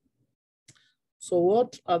 So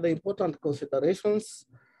what are the important considerations?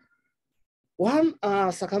 One,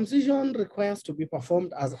 circumcision requires to be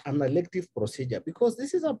performed as an elective procedure because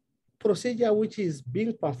this is a procedure which is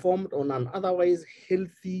being performed on an otherwise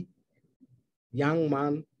healthy young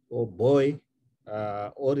man or boy,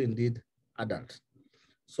 or indeed adult.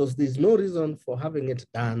 So there's no reason for having it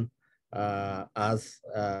done as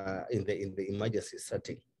in the emergency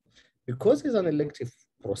setting. Because it's an elective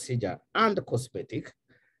procedure and cosmetic,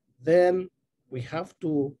 then we have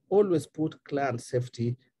to always put client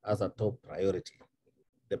safety as a top priority.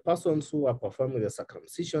 The persons who are performing the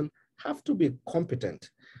circumcision have to be competent.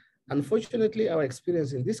 Unfortunately, our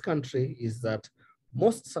experience in this country is that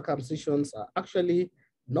most circumcisions are actually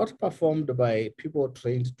not performed by people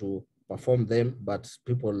trained to perform them, but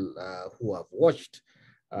people who have watched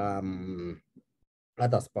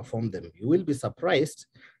others perform them. You will be surprised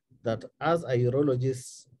that as a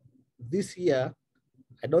urologist this year,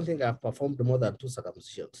 I don't think I've performed more than 2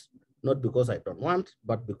 circumcisions, not because I don't want,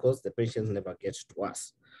 but because the patients never get to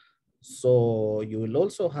us. So you will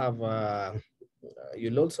also have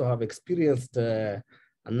experienced a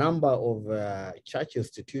number of church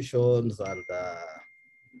institutions and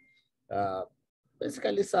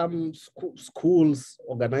basically some schools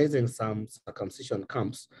organizing some circumcision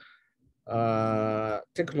camps.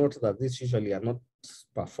 Take note that these usually are not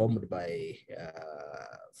performed by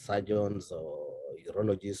surgeons or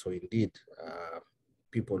urologists or indeed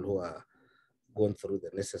people who are going through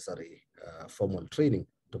the necessary formal training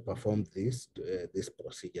to perform these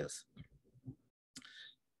procedures.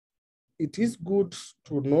 It is good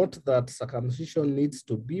to note that circumcision needs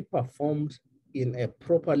to be performed in a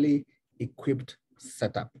properly equipped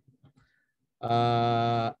setup.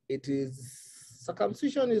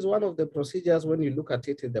 Circumcision is one of the procedures when you look at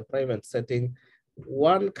it in the private setting,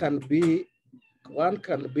 one can be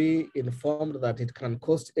informed that it can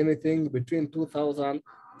cost anything between 2,000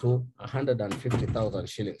 to 150,000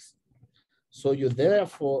 shillings. So you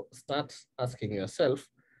therefore start asking yourself,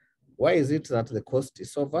 why is it that the cost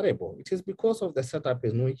is so variable? It is because of the setup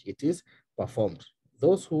in which it is performed.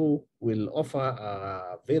 Those who will offer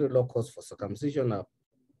a very low cost for circumcision are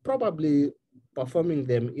probably performing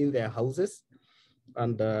them in their houses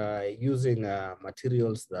and using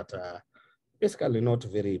materials that are basically not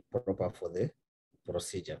very proper for the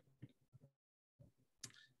procedure.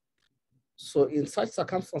 So in such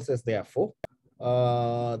circumstances, therefore,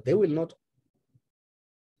 they will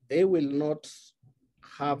not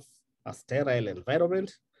have a sterile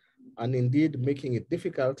environment and indeed making it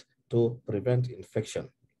difficult to prevent infection.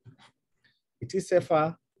 It is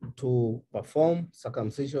safer to perform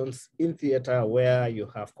circumcisions in theater where you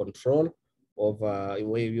have control of where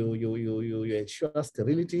you ensure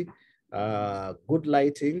sterility, good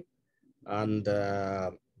lighting, and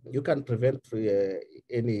you can prevent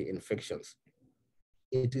any infections.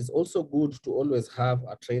 it is also good to always have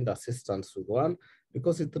a trained assistant with one,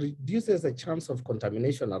 because it reduces the chance of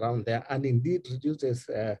contamination around there, and indeed reduces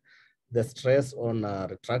the stress on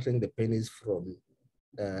retracting the penis from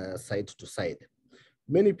side to side.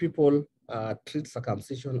 Many people treat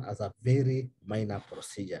circumcision as a very minor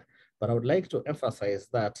procedure, but I would like to emphasize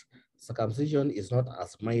that circumcision is not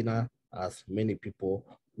as minor as many people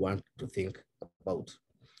want to think about.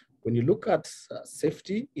 When you look at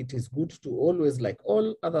safety, it is good to always, like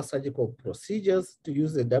all other surgical procedures, to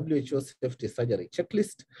use the WHO safety surgery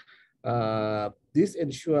checklist. This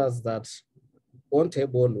ensures that on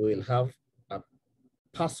table we will have a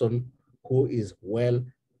person who is well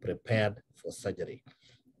prepared for surgery.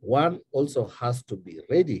 One also has to be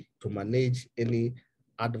ready to manage any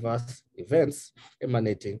adverse events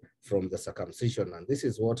emanating from the circumcision. And this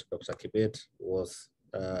is what Dr. Kibet was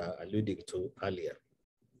alluding to earlier.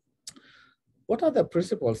 What are the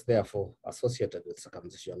principles, therefore, associated with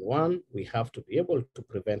circumcision? One, we have to be able to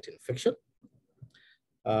prevent infection.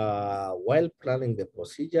 While planning the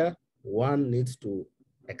procedure, one needs to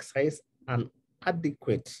exercise an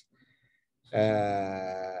adequate,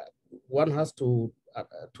 one has to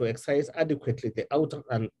exercise adequately the outer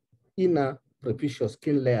and inner preputious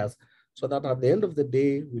skin layers, so that at the end of the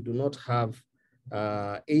day, we do not have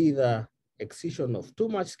either excision of too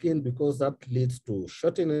much skin, because that leads to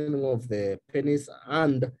shortening of the penis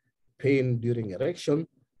and pain during erection,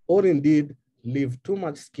 or indeed leave too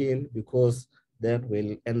much skin, because that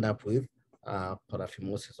will end up with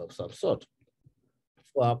paraphimosis of some sort.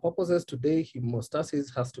 For our purposes today,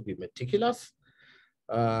 hemostasis has to be meticulous,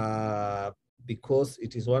 because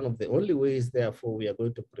it is one of the only ways, therefore, we are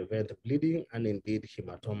going to prevent bleeding and indeed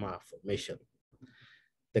hematoma formation.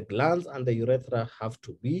 The glands and the urethra have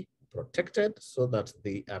to be protected so that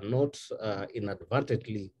they are not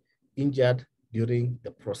inadvertently injured during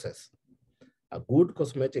the process. A good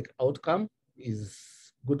cosmetic outcome is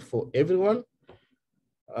good for everyone,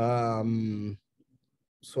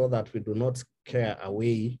 so that we do not scare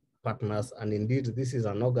away partners. And indeed, this is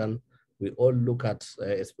an organ we all look at,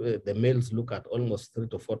 the males look at almost 3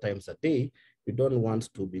 to 4 times a day. We don't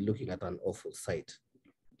want to be looking at an awful sight.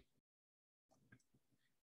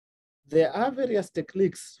 There are various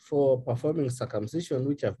techniques for performing circumcision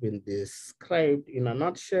which have been described in a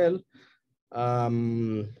nutshell.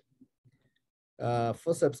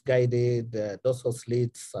 Forceps guided, dorsal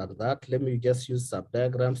slits, and that. Let me just use some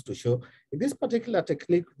diagrams to show. In this particular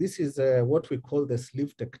technique, this is what we call the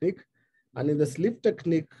sleeve technique. And in the sleeve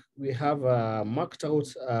technique, we have marked out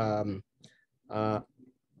a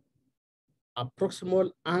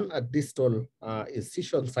proximal and a distal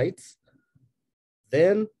incision sites.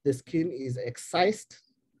 Then the skin is excised,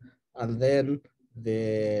 and then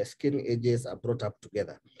the skin edges are brought up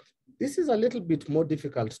together. This is a little bit more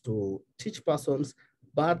difficult to teach persons,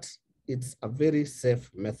 but it's a very safe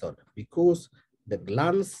method because the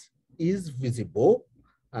glans is visible,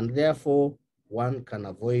 and therefore one can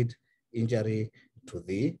avoid injury to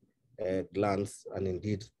the glans and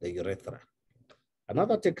indeed the urethra.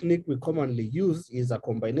 Another technique we commonly use is a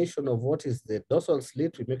combination of what is the dorsal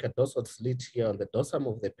slit. We make a dorsal slit here on the dorsum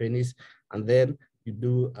of the penis, and then you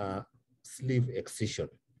do a sleeve excision.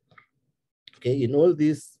 Okay, in all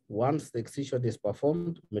this, once the excision is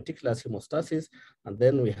performed, meticulous hemostasis, and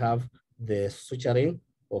then we have the suturing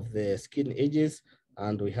of the skin edges,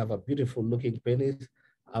 and we have a beautiful looking penis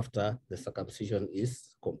after the circumcision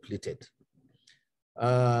is completed.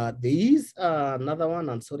 There is another one,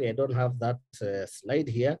 and sorry, I don't have that slide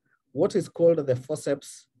here, what is called the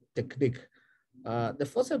forceps technique. The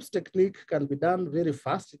forceps technique can be done very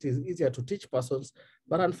fast. It is easier to teach persons,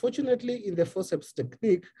 but unfortunately in the forceps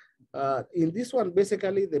technique, in this one,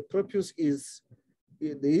 basically the prepuce is,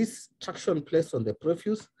 there is traction placed on the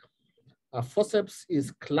prepuce. A forceps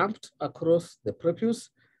is clamped across the prepuce,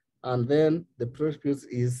 and then the prepuce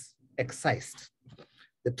is excised.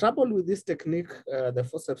 The trouble with this technique, the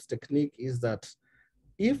forceps technique, is that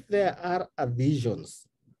if there are adhesions,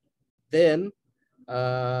 then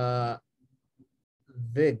the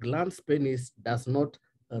glans penis does not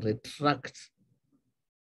retract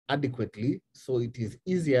adequately, so it is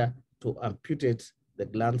easier to amputate the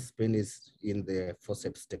glans penis in the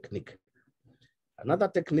forceps technique. Another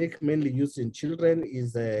technique mainly used in children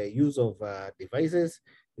is the use of devices.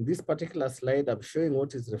 In this particular slide, I'm showing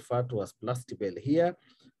what is referred to as plastibell here.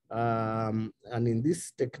 And in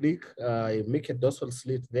this technique, you make a dorsal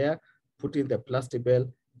slit there, put in the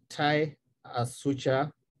plastibell, tie a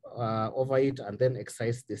suture over it, and then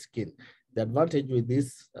excise the skin. The advantage with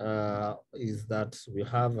this is that we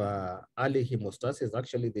have early hemostasis.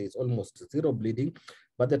 Actually, there is almost zero bleeding,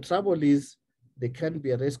 but the trouble is there can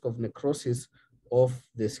be a risk of necrosis of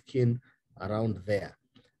the skin around there.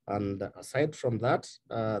 And aside from that,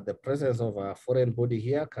 the presence of a foreign body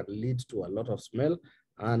here can lead to a lot of smell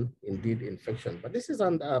and indeed infection. But this is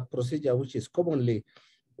a procedure which is commonly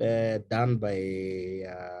done by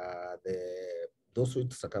those who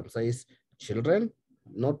circumcise children,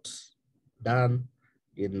 not done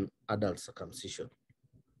in adult circumcision.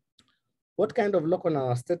 What kind of local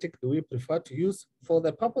anesthetic do we prefer to use? For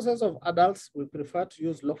the purposes of adults, we prefer to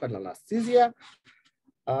use local anesthesia.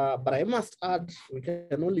 But I must add, we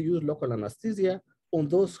can only use local anesthesia on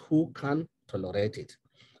those who can tolerate it.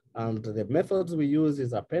 And the methods we use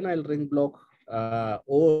is a penile ring block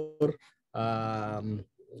or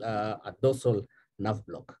a dorsal nerve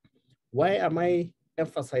block. Why am I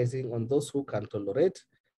emphasizing on those who can tolerate?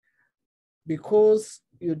 Because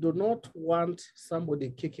you do not want somebody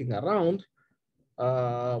kicking around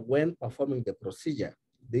when performing the procedure.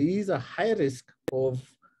 There is a high risk of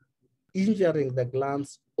injuring the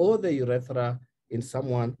glands or the urethra in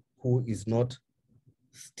someone who is not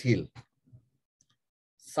still.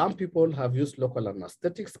 Some people have used local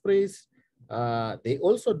anesthetic sprays. They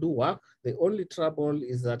also do work. The only trouble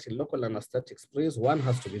is that in local anesthetic sprays, one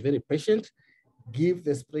has to be very patient, give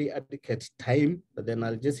the spray adequate time, the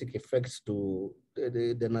analgesic effects to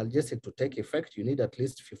the analgesic to take effect. You need at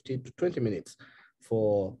least 15 to 20 minutes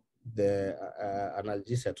for the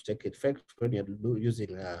analgesia to take effect when you're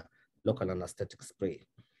using a local anesthetic spray.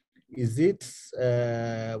 Is it,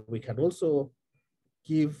 we can also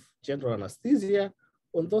give general anesthesia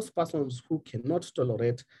on those persons who cannot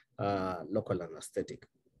tolerate local anesthetic.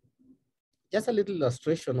 Just a little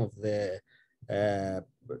illustration of the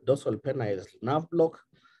dorsal penile nerve block.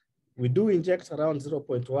 We do inject around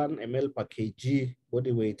 0.1 ml per kg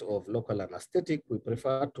body weight of local anesthetic. We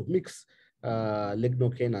prefer to mix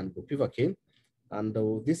lignocaine and bupivacaine. And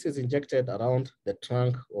this is injected around the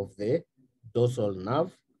trunk of the dorsal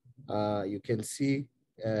nerve. You can see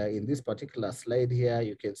in this particular slide here,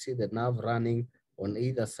 you can see the nerve running on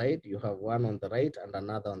either side. You have one on the right and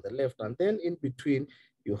another on the left. And then in between,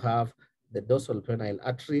 you have the dorsal penile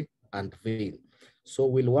artery and vein. So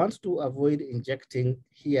we'll want to avoid injecting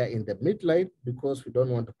here in the midline because we don't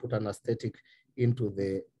want to put anesthetic into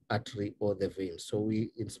the artery or the vein. So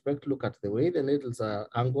we inspect, look at the way the needles are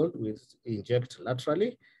angled, we inject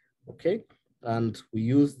laterally, okay? And we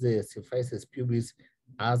use the symphysis pubis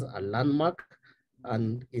as a landmark.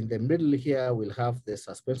 And in the middle here, we'll have the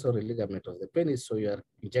suspensory ligament of the penis, so you're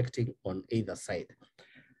injecting on either side.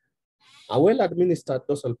 A well-administered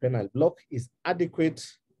dorsal penile block is adequate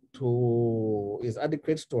to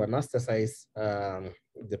anesthetize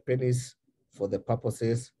the penis for the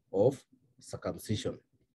purposes of circumcision.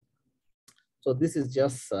 So this is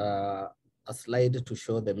just a slide to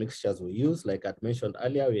show the mixtures we use. Like I mentioned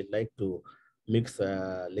earlier, we'd like to mix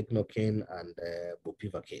lignocaine and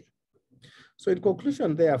bupivacaine. So in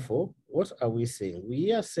conclusion, therefore, what are we saying?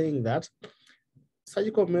 We are saying that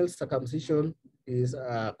surgical male circumcision is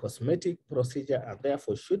a cosmetic procedure and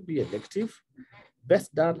therefore should be elective,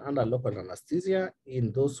 best done under local anesthesia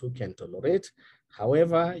in those who can tolerate.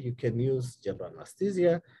 However, you can use general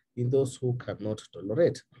anesthesia in those who cannot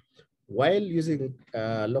tolerate. While using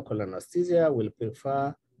local anesthesia, we'll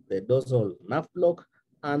prefer the dorsal nerve block.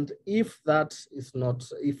 And if that is not,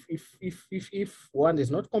 if one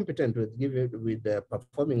is not competent with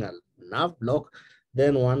performing a nerve block,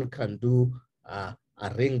 then one can do a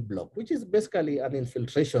ring block, which is basically an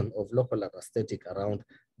infiltration of local anesthetic around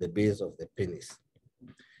the base of the penis.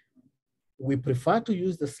 We prefer to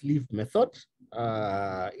use the sleeve method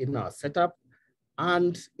in our setup.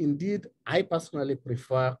 And indeed, I personally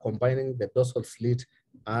prefer combining the dorsal slit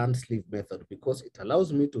and sleeve method because it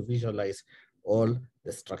allows me to visualize all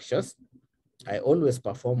the structures. I always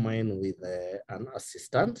perform mine with an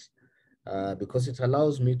assistant because it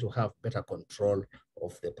allows me to have better control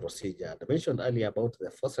of the procedure. I mentioned earlier about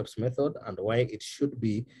the forceps method and why it should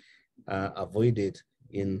be avoided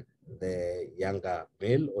in the younger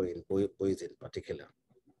male or in boys in particular.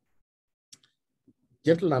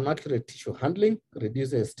 Gentle and accurate tissue handling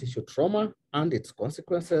reduces tissue trauma and its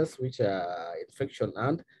consequences, which are infection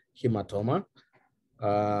and hematoma.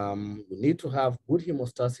 We need to have good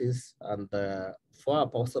hemostasis, and for our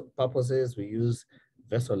purposes, we use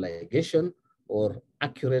vessel ligation or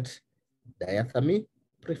accurate diathermy,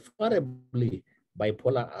 preferably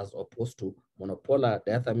bipolar as opposed to monopolar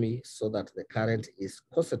diathermy, so that the current is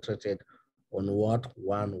concentrated on what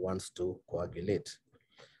one wants to coagulate.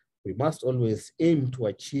 We must always aim to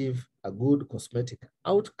achieve a good cosmetic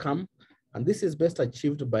outcome, and this is best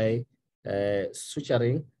achieved by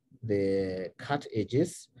suturing the cut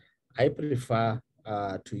edges. I prefer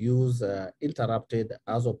to use interrupted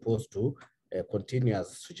as opposed to continue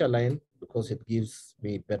as suture line because it gives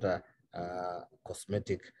me better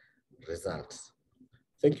cosmetic results.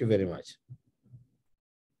 Thank you very much.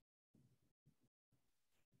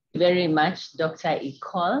 Very much, Dr.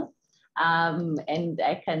 Ecole. And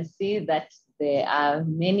I can see that there are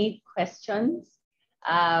many questions.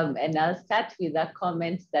 And I'll start with a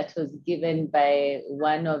comment that was given by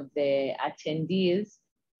one of the attendees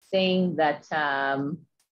saying that,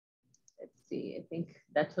 let's see, I think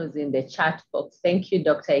that was in the chat box. Thank you,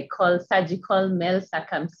 Dr. Ecole. Surgical male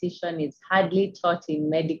circumcision is hardly taught in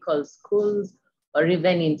medical schools or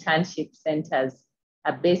even internship centers,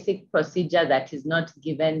 a basic procedure that is not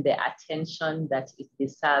given the attention that it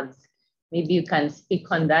deserves. Maybe you can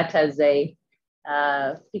speak on that as I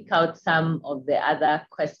pick out some of the other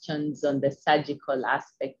questions on the surgical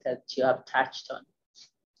aspect that you have touched on.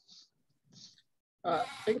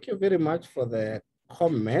 Thank you very much for the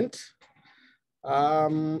comment.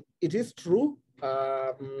 It is true.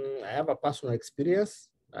 I have a personal experience.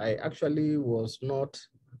 I actually was not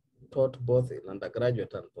taught both in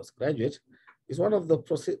undergraduate and postgraduate. It's one of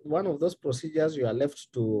those procedures you are left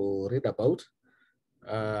to read about,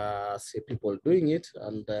 see people doing it,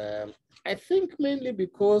 and I think mainly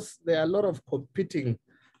because there are a lot of competing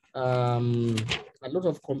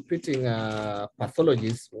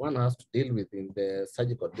pathologies one has to deal with in the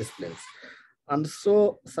surgical disciplines. And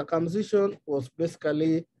so circumcision was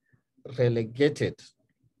basically relegated.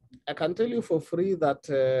 I can tell you for free that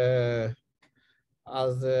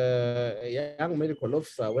as a young medical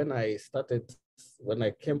officer, when I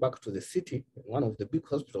came back to the city, one of the big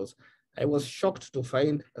hospitals, I was shocked to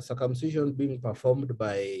find a circumcision being performed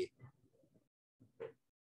by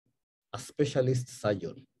a specialist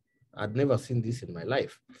surgeon. I'd never seen this in my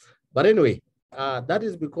life. But anyway, that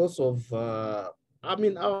is because of,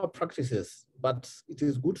 our practices. But it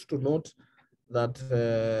is good to note that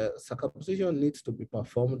circumcision needs to be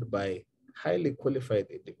performed by highly qualified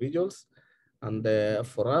individuals. And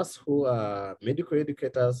for us who are medical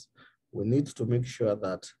educators, we need to make sure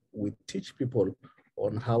that we teach people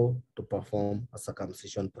on how to perform a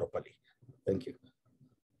circumcision properly. Thank you.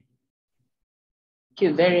 Thank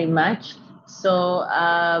you very much. So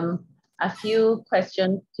a few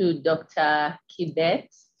questions to Dr. Kibet.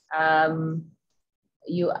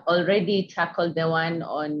 You already tackled the one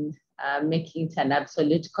on making it an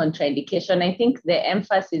absolute contraindication. I think the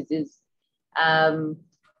emphasis is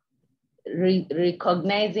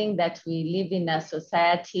recognizing that we live in a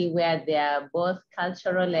society where there are both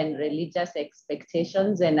cultural and religious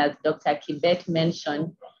expectations. And as Dr. Kibet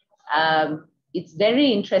mentioned, it's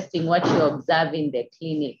very interesting what you observe in the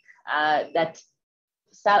clinic, that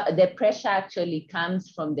the pressure actually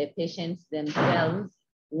comes from the patients themselves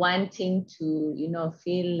wanting to,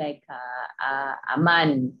 feel like a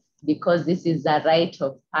man because this is a rite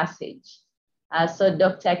of passage. So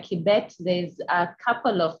Dr. Kibet, there's a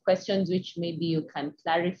couple of questions which maybe you can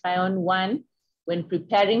clarify on. One, when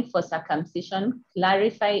preparing for circumcision,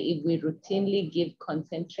 clarify if we routinely give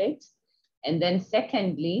concentrate. And then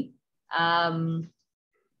secondly,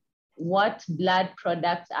 what blood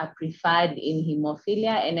products are preferred in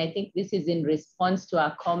hemophilia? And I think this is in response to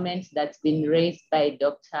a comment that's been raised by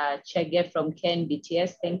Dr. Chege from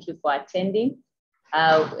KNBTS. Thank you for attending.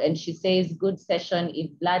 And she says, good session.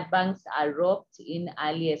 If blood banks are roped in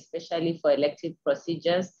early, especially for elective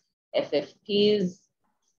procedures, FFPs,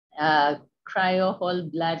 cryo whole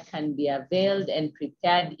blood can be availed and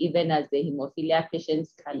prepared even as the hemophilia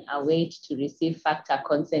patients can await to receive factor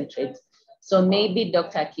concentrates. So maybe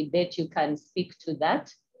Dr. Kibet, you can speak to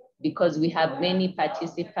that because we have many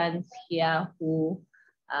participants here who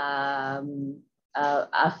are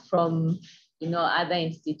from other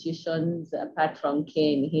institutions apart from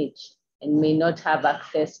KNH and may not have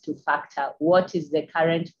access to factor. What is the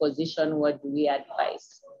current position? What do we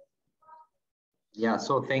advise? Yeah,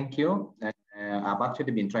 so thank you. I've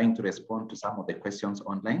actually been trying to respond to some of the questions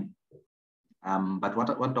online. But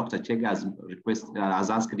what Dr. Chege has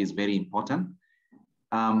asked is very important.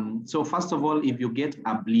 So first of all, if you get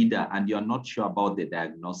a bleeder and you're not sure about the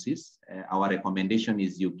diagnosis, our recommendation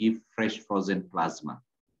is you give fresh frozen plasma,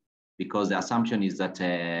 because the assumption is that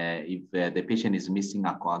if the patient is missing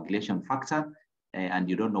a coagulation factor and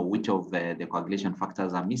you don't know which of the coagulation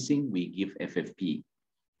factors are missing, we give FFP.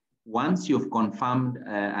 Once you've confirmed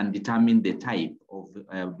and determined the type of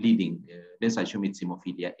bleeding, let's assume it's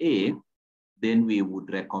hemophilia A, then we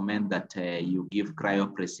would recommend that you give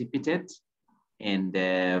cryoprecipitate, and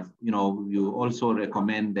you also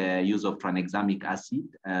recommend the use of tranexamic acid.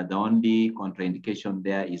 The only contraindication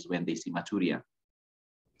there is when there's hematuria.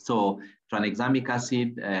 So tranexamic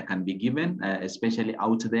acid can be given, especially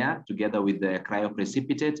out there, together with the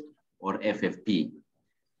cryoprecipitate, or FFP.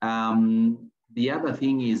 The other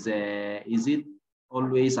thing is it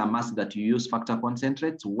always a must that you use factor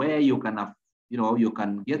concentrates? Where you can have, you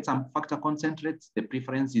can get some factor concentrates, the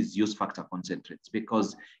preference is use factor concentrates,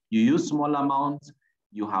 because you use small amounts,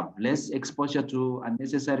 you have less exposure to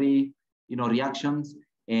unnecessary, reactions,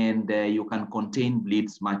 and you can contain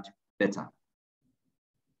bleeds much better.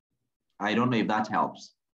 I don't know if that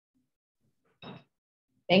helps.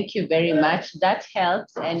 Thank you very much. That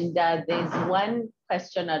helps. And there's one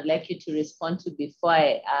question I'd like you to respond to before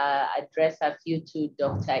I address a few to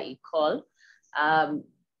Dr. Ecole.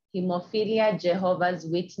 Haemophilia, Jehovah's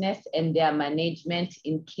Witness, and their management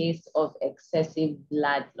in case of excessive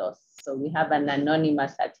blood loss. So we have an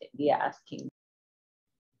anonymous attendee asking.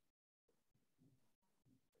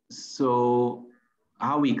 So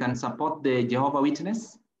how we can support the Jehovah's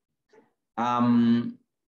Witness?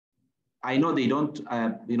 I know they don't,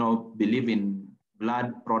 believe in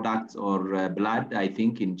blood products or blood, I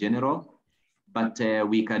think, in general, but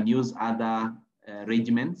we can use other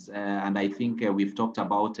regimens, and I think we've talked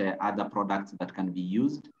about other products that can be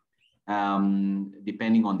used.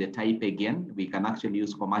 Depending on the type, again, we can actually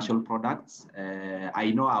use commercial products.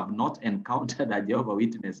 I know I've not encountered a Jehovah's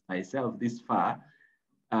Witness myself this far,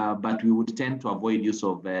 but we would tend to avoid use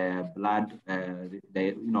of blood,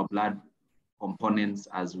 blood components,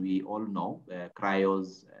 as we all know,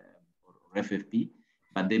 cryos or FFP,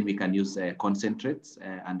 but then we can use concentrates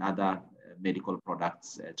and other medical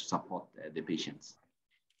products to support the patients.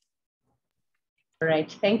 All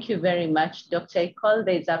right, thank you very much, Dr. Ecole.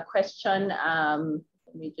 There's a question,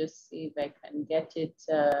 let me just see if I can get it.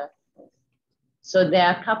 So there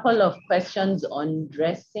are a couple of questions on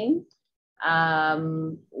dressing.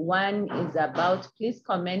 One is about, please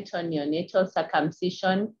comment on neonatal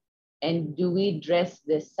circumcision, and do we dress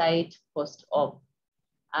the site post-op?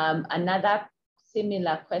 Another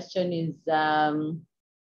similar question is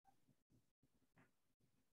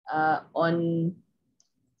on,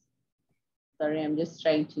 sorry, I'm just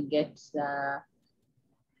trying to get,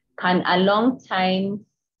 can a long time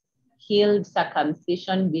healed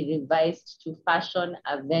circumcision be revised to fashion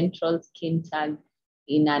a ventral skin tag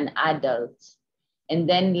in an adult? And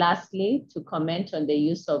then lastly, to comment on the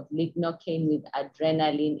use of lignocaine with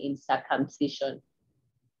adrenaline in circumcision.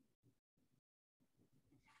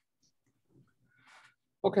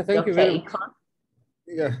 Okay, thank you very much.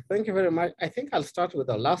 Yeah, thank you very much. I think I'll start with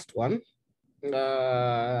the last one.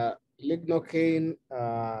 Lignocaine,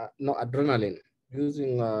 no, adrenaline,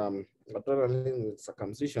 using adrenaline with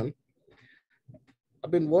circumcision. I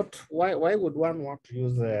mean, why would one want to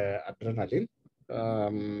use adrenaline?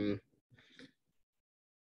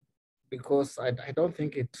 Because I don't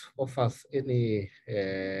think it offers any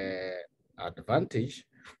advantage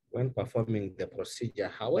when performing the procedure.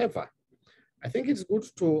 However, I think it's good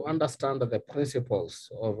to understand the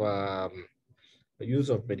principles of the use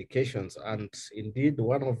of medications. And indeed,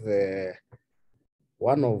 one of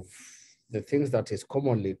the things that is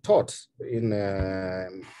commonly taught in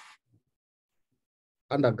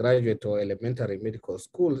undergraduate or elementary medical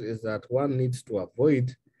schools is that one needs to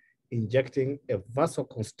avoid injecting a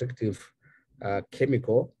vasoconstrictive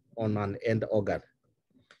chemical on an end organ.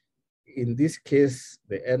 In this case,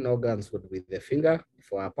 the end organs would be the finger.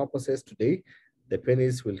 For our purposes today, the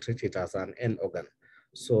penis will treat it as an end organ.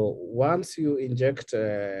 So once you inject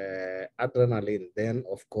adrenaline, then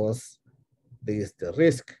of course, there is the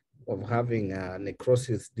risk of having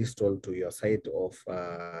necrosis distal to your site of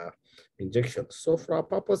injection. So for our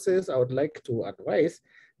purposes, I would like to advise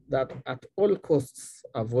that at all costs,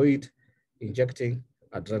 avoid injecting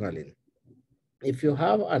adrenaline. If you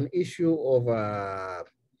have an issue of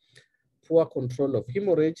poor control of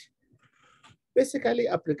hemorrhage, basically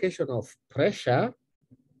application of pressure,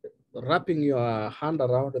 wrapping your hand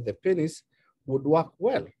around the penis would work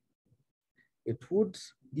well. It would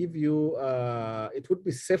give you, it would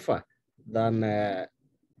be safer than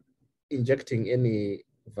injecting any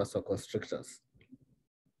vasoconstrictors.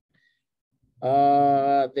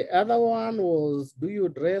 The other one was, do you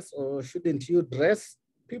dress or shouldn't you dress?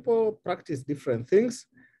 People practice different things.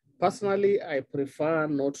 Personally, I prefer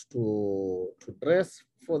not to dress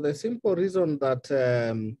for the simple reason that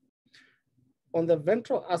on the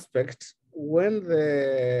ventral aspect, when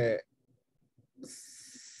the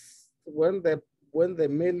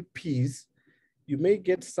male pees, you may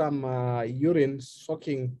get some urine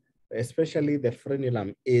soaking, especially the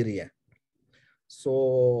frenulum area.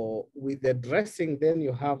 So with the dressing, then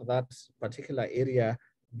you have that particular area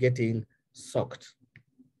getting soaked.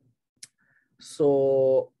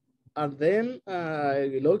 So, and then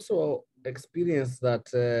you'll also experience that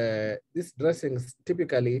these dressings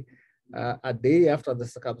typically a day after the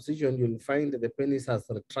circumcision, you'll find the penis has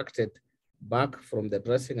retracted back from the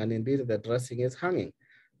dressing, and indeed the dressing is hanging.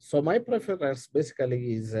 So my preference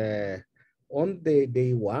basically is on the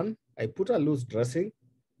day one, I put a loose dressing,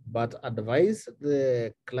 but advise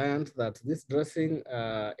the client that this dressing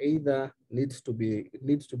either needs to be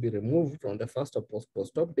removed on the first or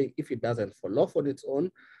post-op day if it doesn't fall off on its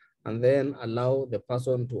own, and then allow the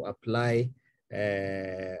person to apply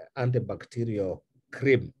antibacterial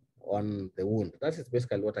cream on the wound. That is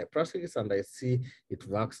basically what I practice, and I see it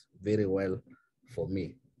works very well for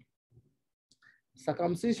me.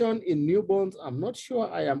 Circumcision in newborns, I'm not sure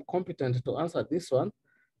I am competent to answer this one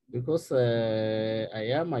because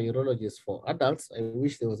I am a urologist for adults. I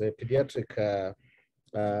wish there was a pediatric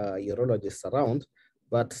urologist around,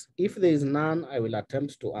 but if there is none, I will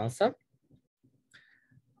attempt to answer.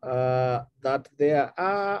 That there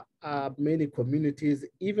are many communities,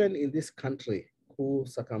 even in this country, who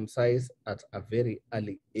circumcise at a very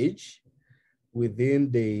early age,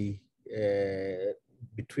 within the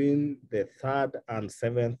between the 3rd and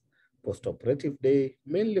 7th postoperative day,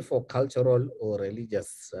 mainly for cultural or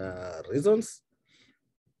religious reasons.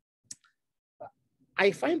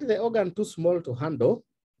 I find the organ too small to handle,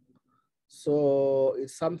 so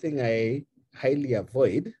it's something I highly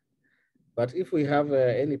avoid. But if we have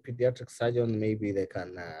any pediatric surgeon, maybe they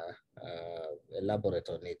can elaborate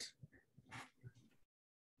on it.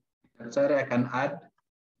 Sorry, I can add.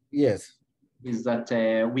 Yes. Is that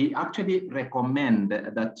we actually recommend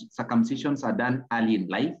that circumcisions are done early in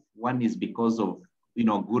life. One is because of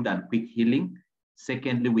good and quick healing.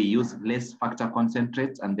 Secondly, we use less factor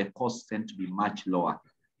concentrates and the costs tend to be much lower.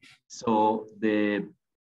 So the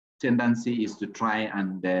tendency is to try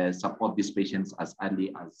and support these patients as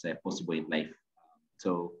early as possible in life.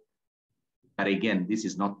 So, but again, this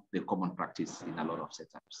is not the common practice in a lot of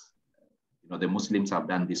setups. The Muslims have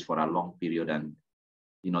done this for a long period, and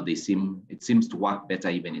it seems to work better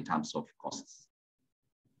even in terms of costs.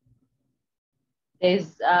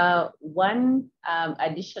 There's one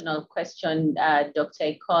additional question, Dr.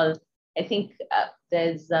 Ecole. I think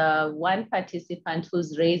there's one participant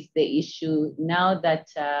who's raised the issue now that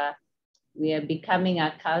we are becoming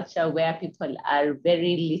a culture where people are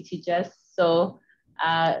very litigious. So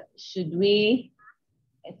should we,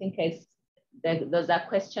 I think there's a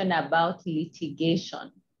question about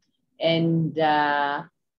litigation and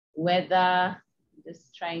whether,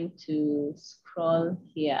 just trying to scroll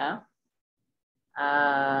here,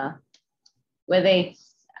 whether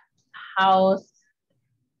it's how,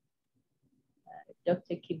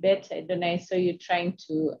 Dr. Kibet, I don't know, I saw you trying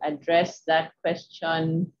to address that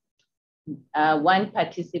question. One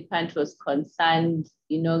participant was concerned,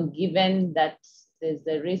 given that there's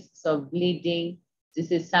the risks of bleeding,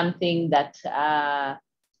 this is something that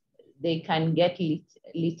they can get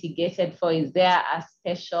litigated for. Is there a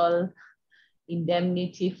special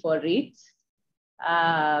indemnity for it?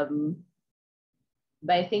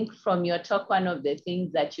 But I think from your talk, one of the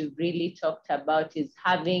things that you've really talked about is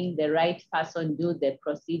having the right person do the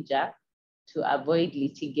procedure to avoid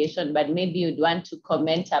litigation. But maybe you'd want to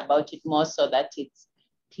comment about it more so that it's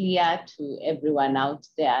clear to everyone out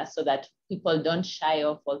there, so that people don't shy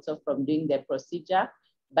off also from doing the procedure,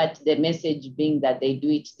 but the message being that they do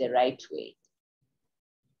it the right way.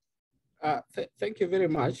 Thank you very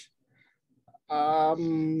much.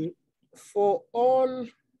 For all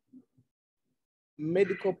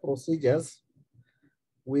medical procedures,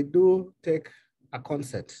 we do take a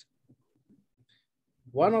consent.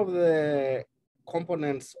 One of the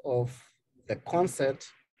components of the consent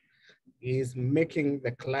is making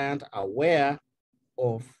the client aware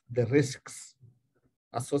of the risks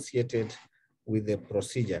associated with the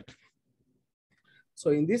procedure.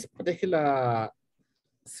 So in this particular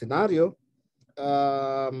scenario,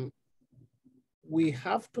 we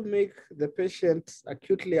have to make the patient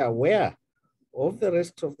acutely aware of the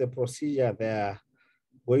risks of the procedure they're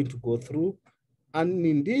going to go through, and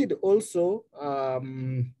indeed also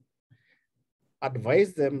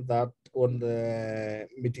advise them that on the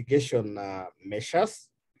mitigation measures.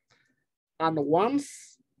 And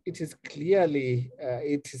once it is clear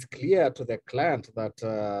to the client that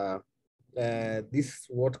this is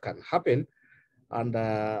what can happen, and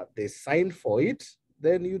they sign for it,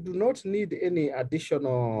 then you do not need any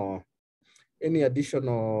additional indemnity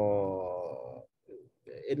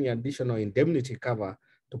cover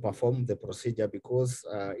to perform the procedure, because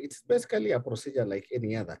it's basically a procedure like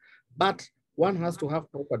any other. But one has to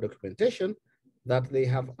have proper documentation that they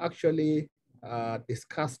have actually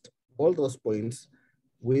discussed all those points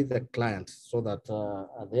with the client, so that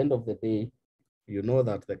at the end of the day, you know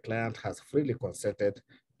that the client has freely consented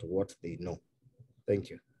to what they know. Thank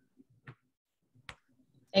you.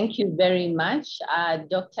 Thank you very much.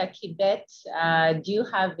 Dr. Kibet, do you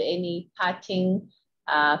have any parting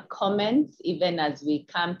comments, even as we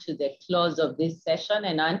come to the close of this session?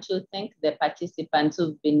 And I want to thank the participants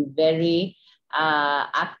who've been very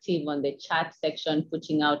active on the chat section,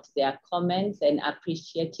 putting out their comments and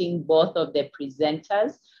appreciating both of the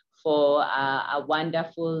presenters for a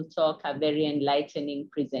wonderful talk, a very enlightening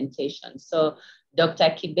presentation. So Dr.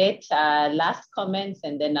 Kibet, last comments,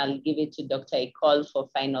 and then I'll give it to Dr. Ecole for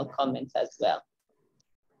final comments as well.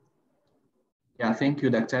 Yeah, thank you,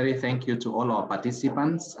 Dr. Thank you to all our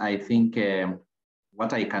participants. I think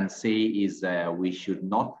what I can say is we should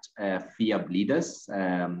not fear bleeders.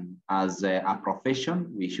 As a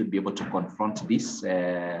profession, we should be able to confront this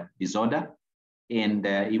disorder. And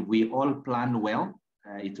if we all plan well,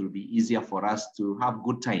 it will be easier for us to have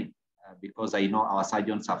good time because I know our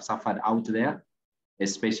surgeons have suffered out there,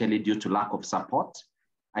 especially due to lack of support.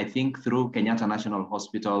 I think through Kenyatta National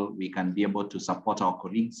Hospital, we can be able to support our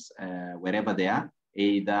colleagues wherever they are,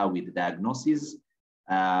 either with diagnosis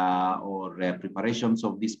or preparations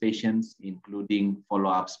of these patients, including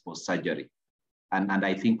follow-ups post-surgery. And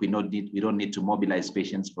I think we don't need to mobilize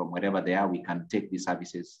patients from wherever they are. We can take these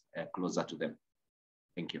services closer to them.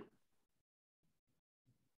 Thank you.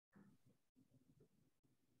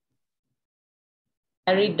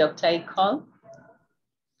 Dr. Ecole.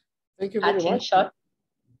 Thank you very much. Shot.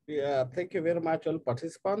 Yeah, thank you very much, all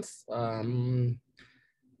participants.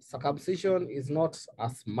 Circumcision is not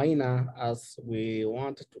as minor as we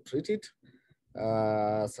want to treat it.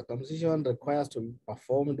 Circumcision requires to be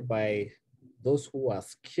performed by those who are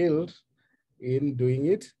skilled in doing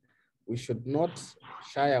it. We should not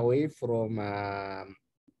shy away from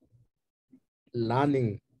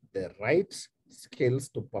learning the right skills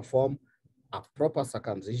to perform a proper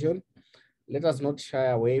circumcision. Let us not shy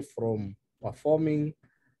away from performing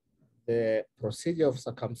the procedure of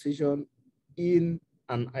circumcision in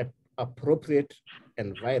an appropriate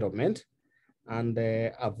environment and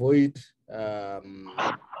avoid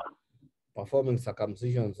performing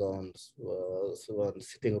circumcisions on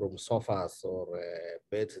sitting room sofas or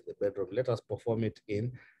beds in the bedroom. Let us perform it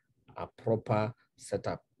in a proper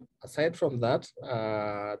setup. Aside from that,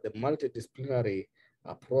 the multidisciplinary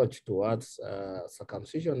approach towards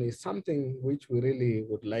circumcision is something which we really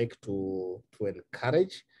would like to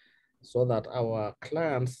encourage so that our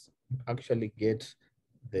clients actually get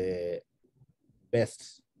the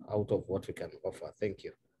best out of what we can offer. Thank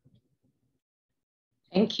you.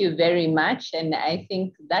 Thank you very much. And I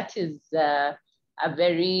think that is a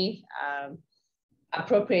very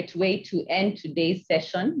appropriate way to end today's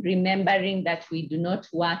session, remembering that we do not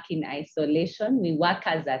work in isolation, we work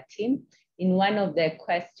as a team. In one of the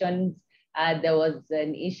questions, there was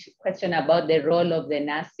an question about the role of the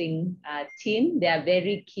nursing team. They are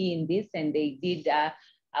very key in this, and they did a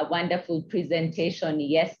wonderful presentation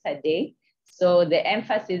yesterday. So the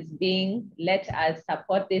emphasis being, let us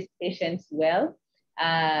support these patients well.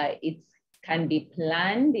 It can be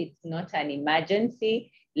planned, it's not an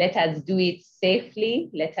emergency. Let us do it safely,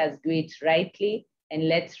 let us do it rightly, and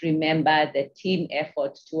let's remember the team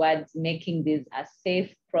effort towards making this a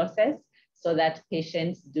safe process so that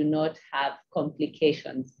patients do not have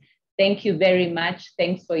complications. Thank you very much.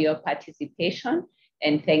 Thanks for your participation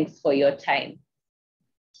and thanks for your time.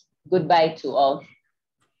 Goodbye to all.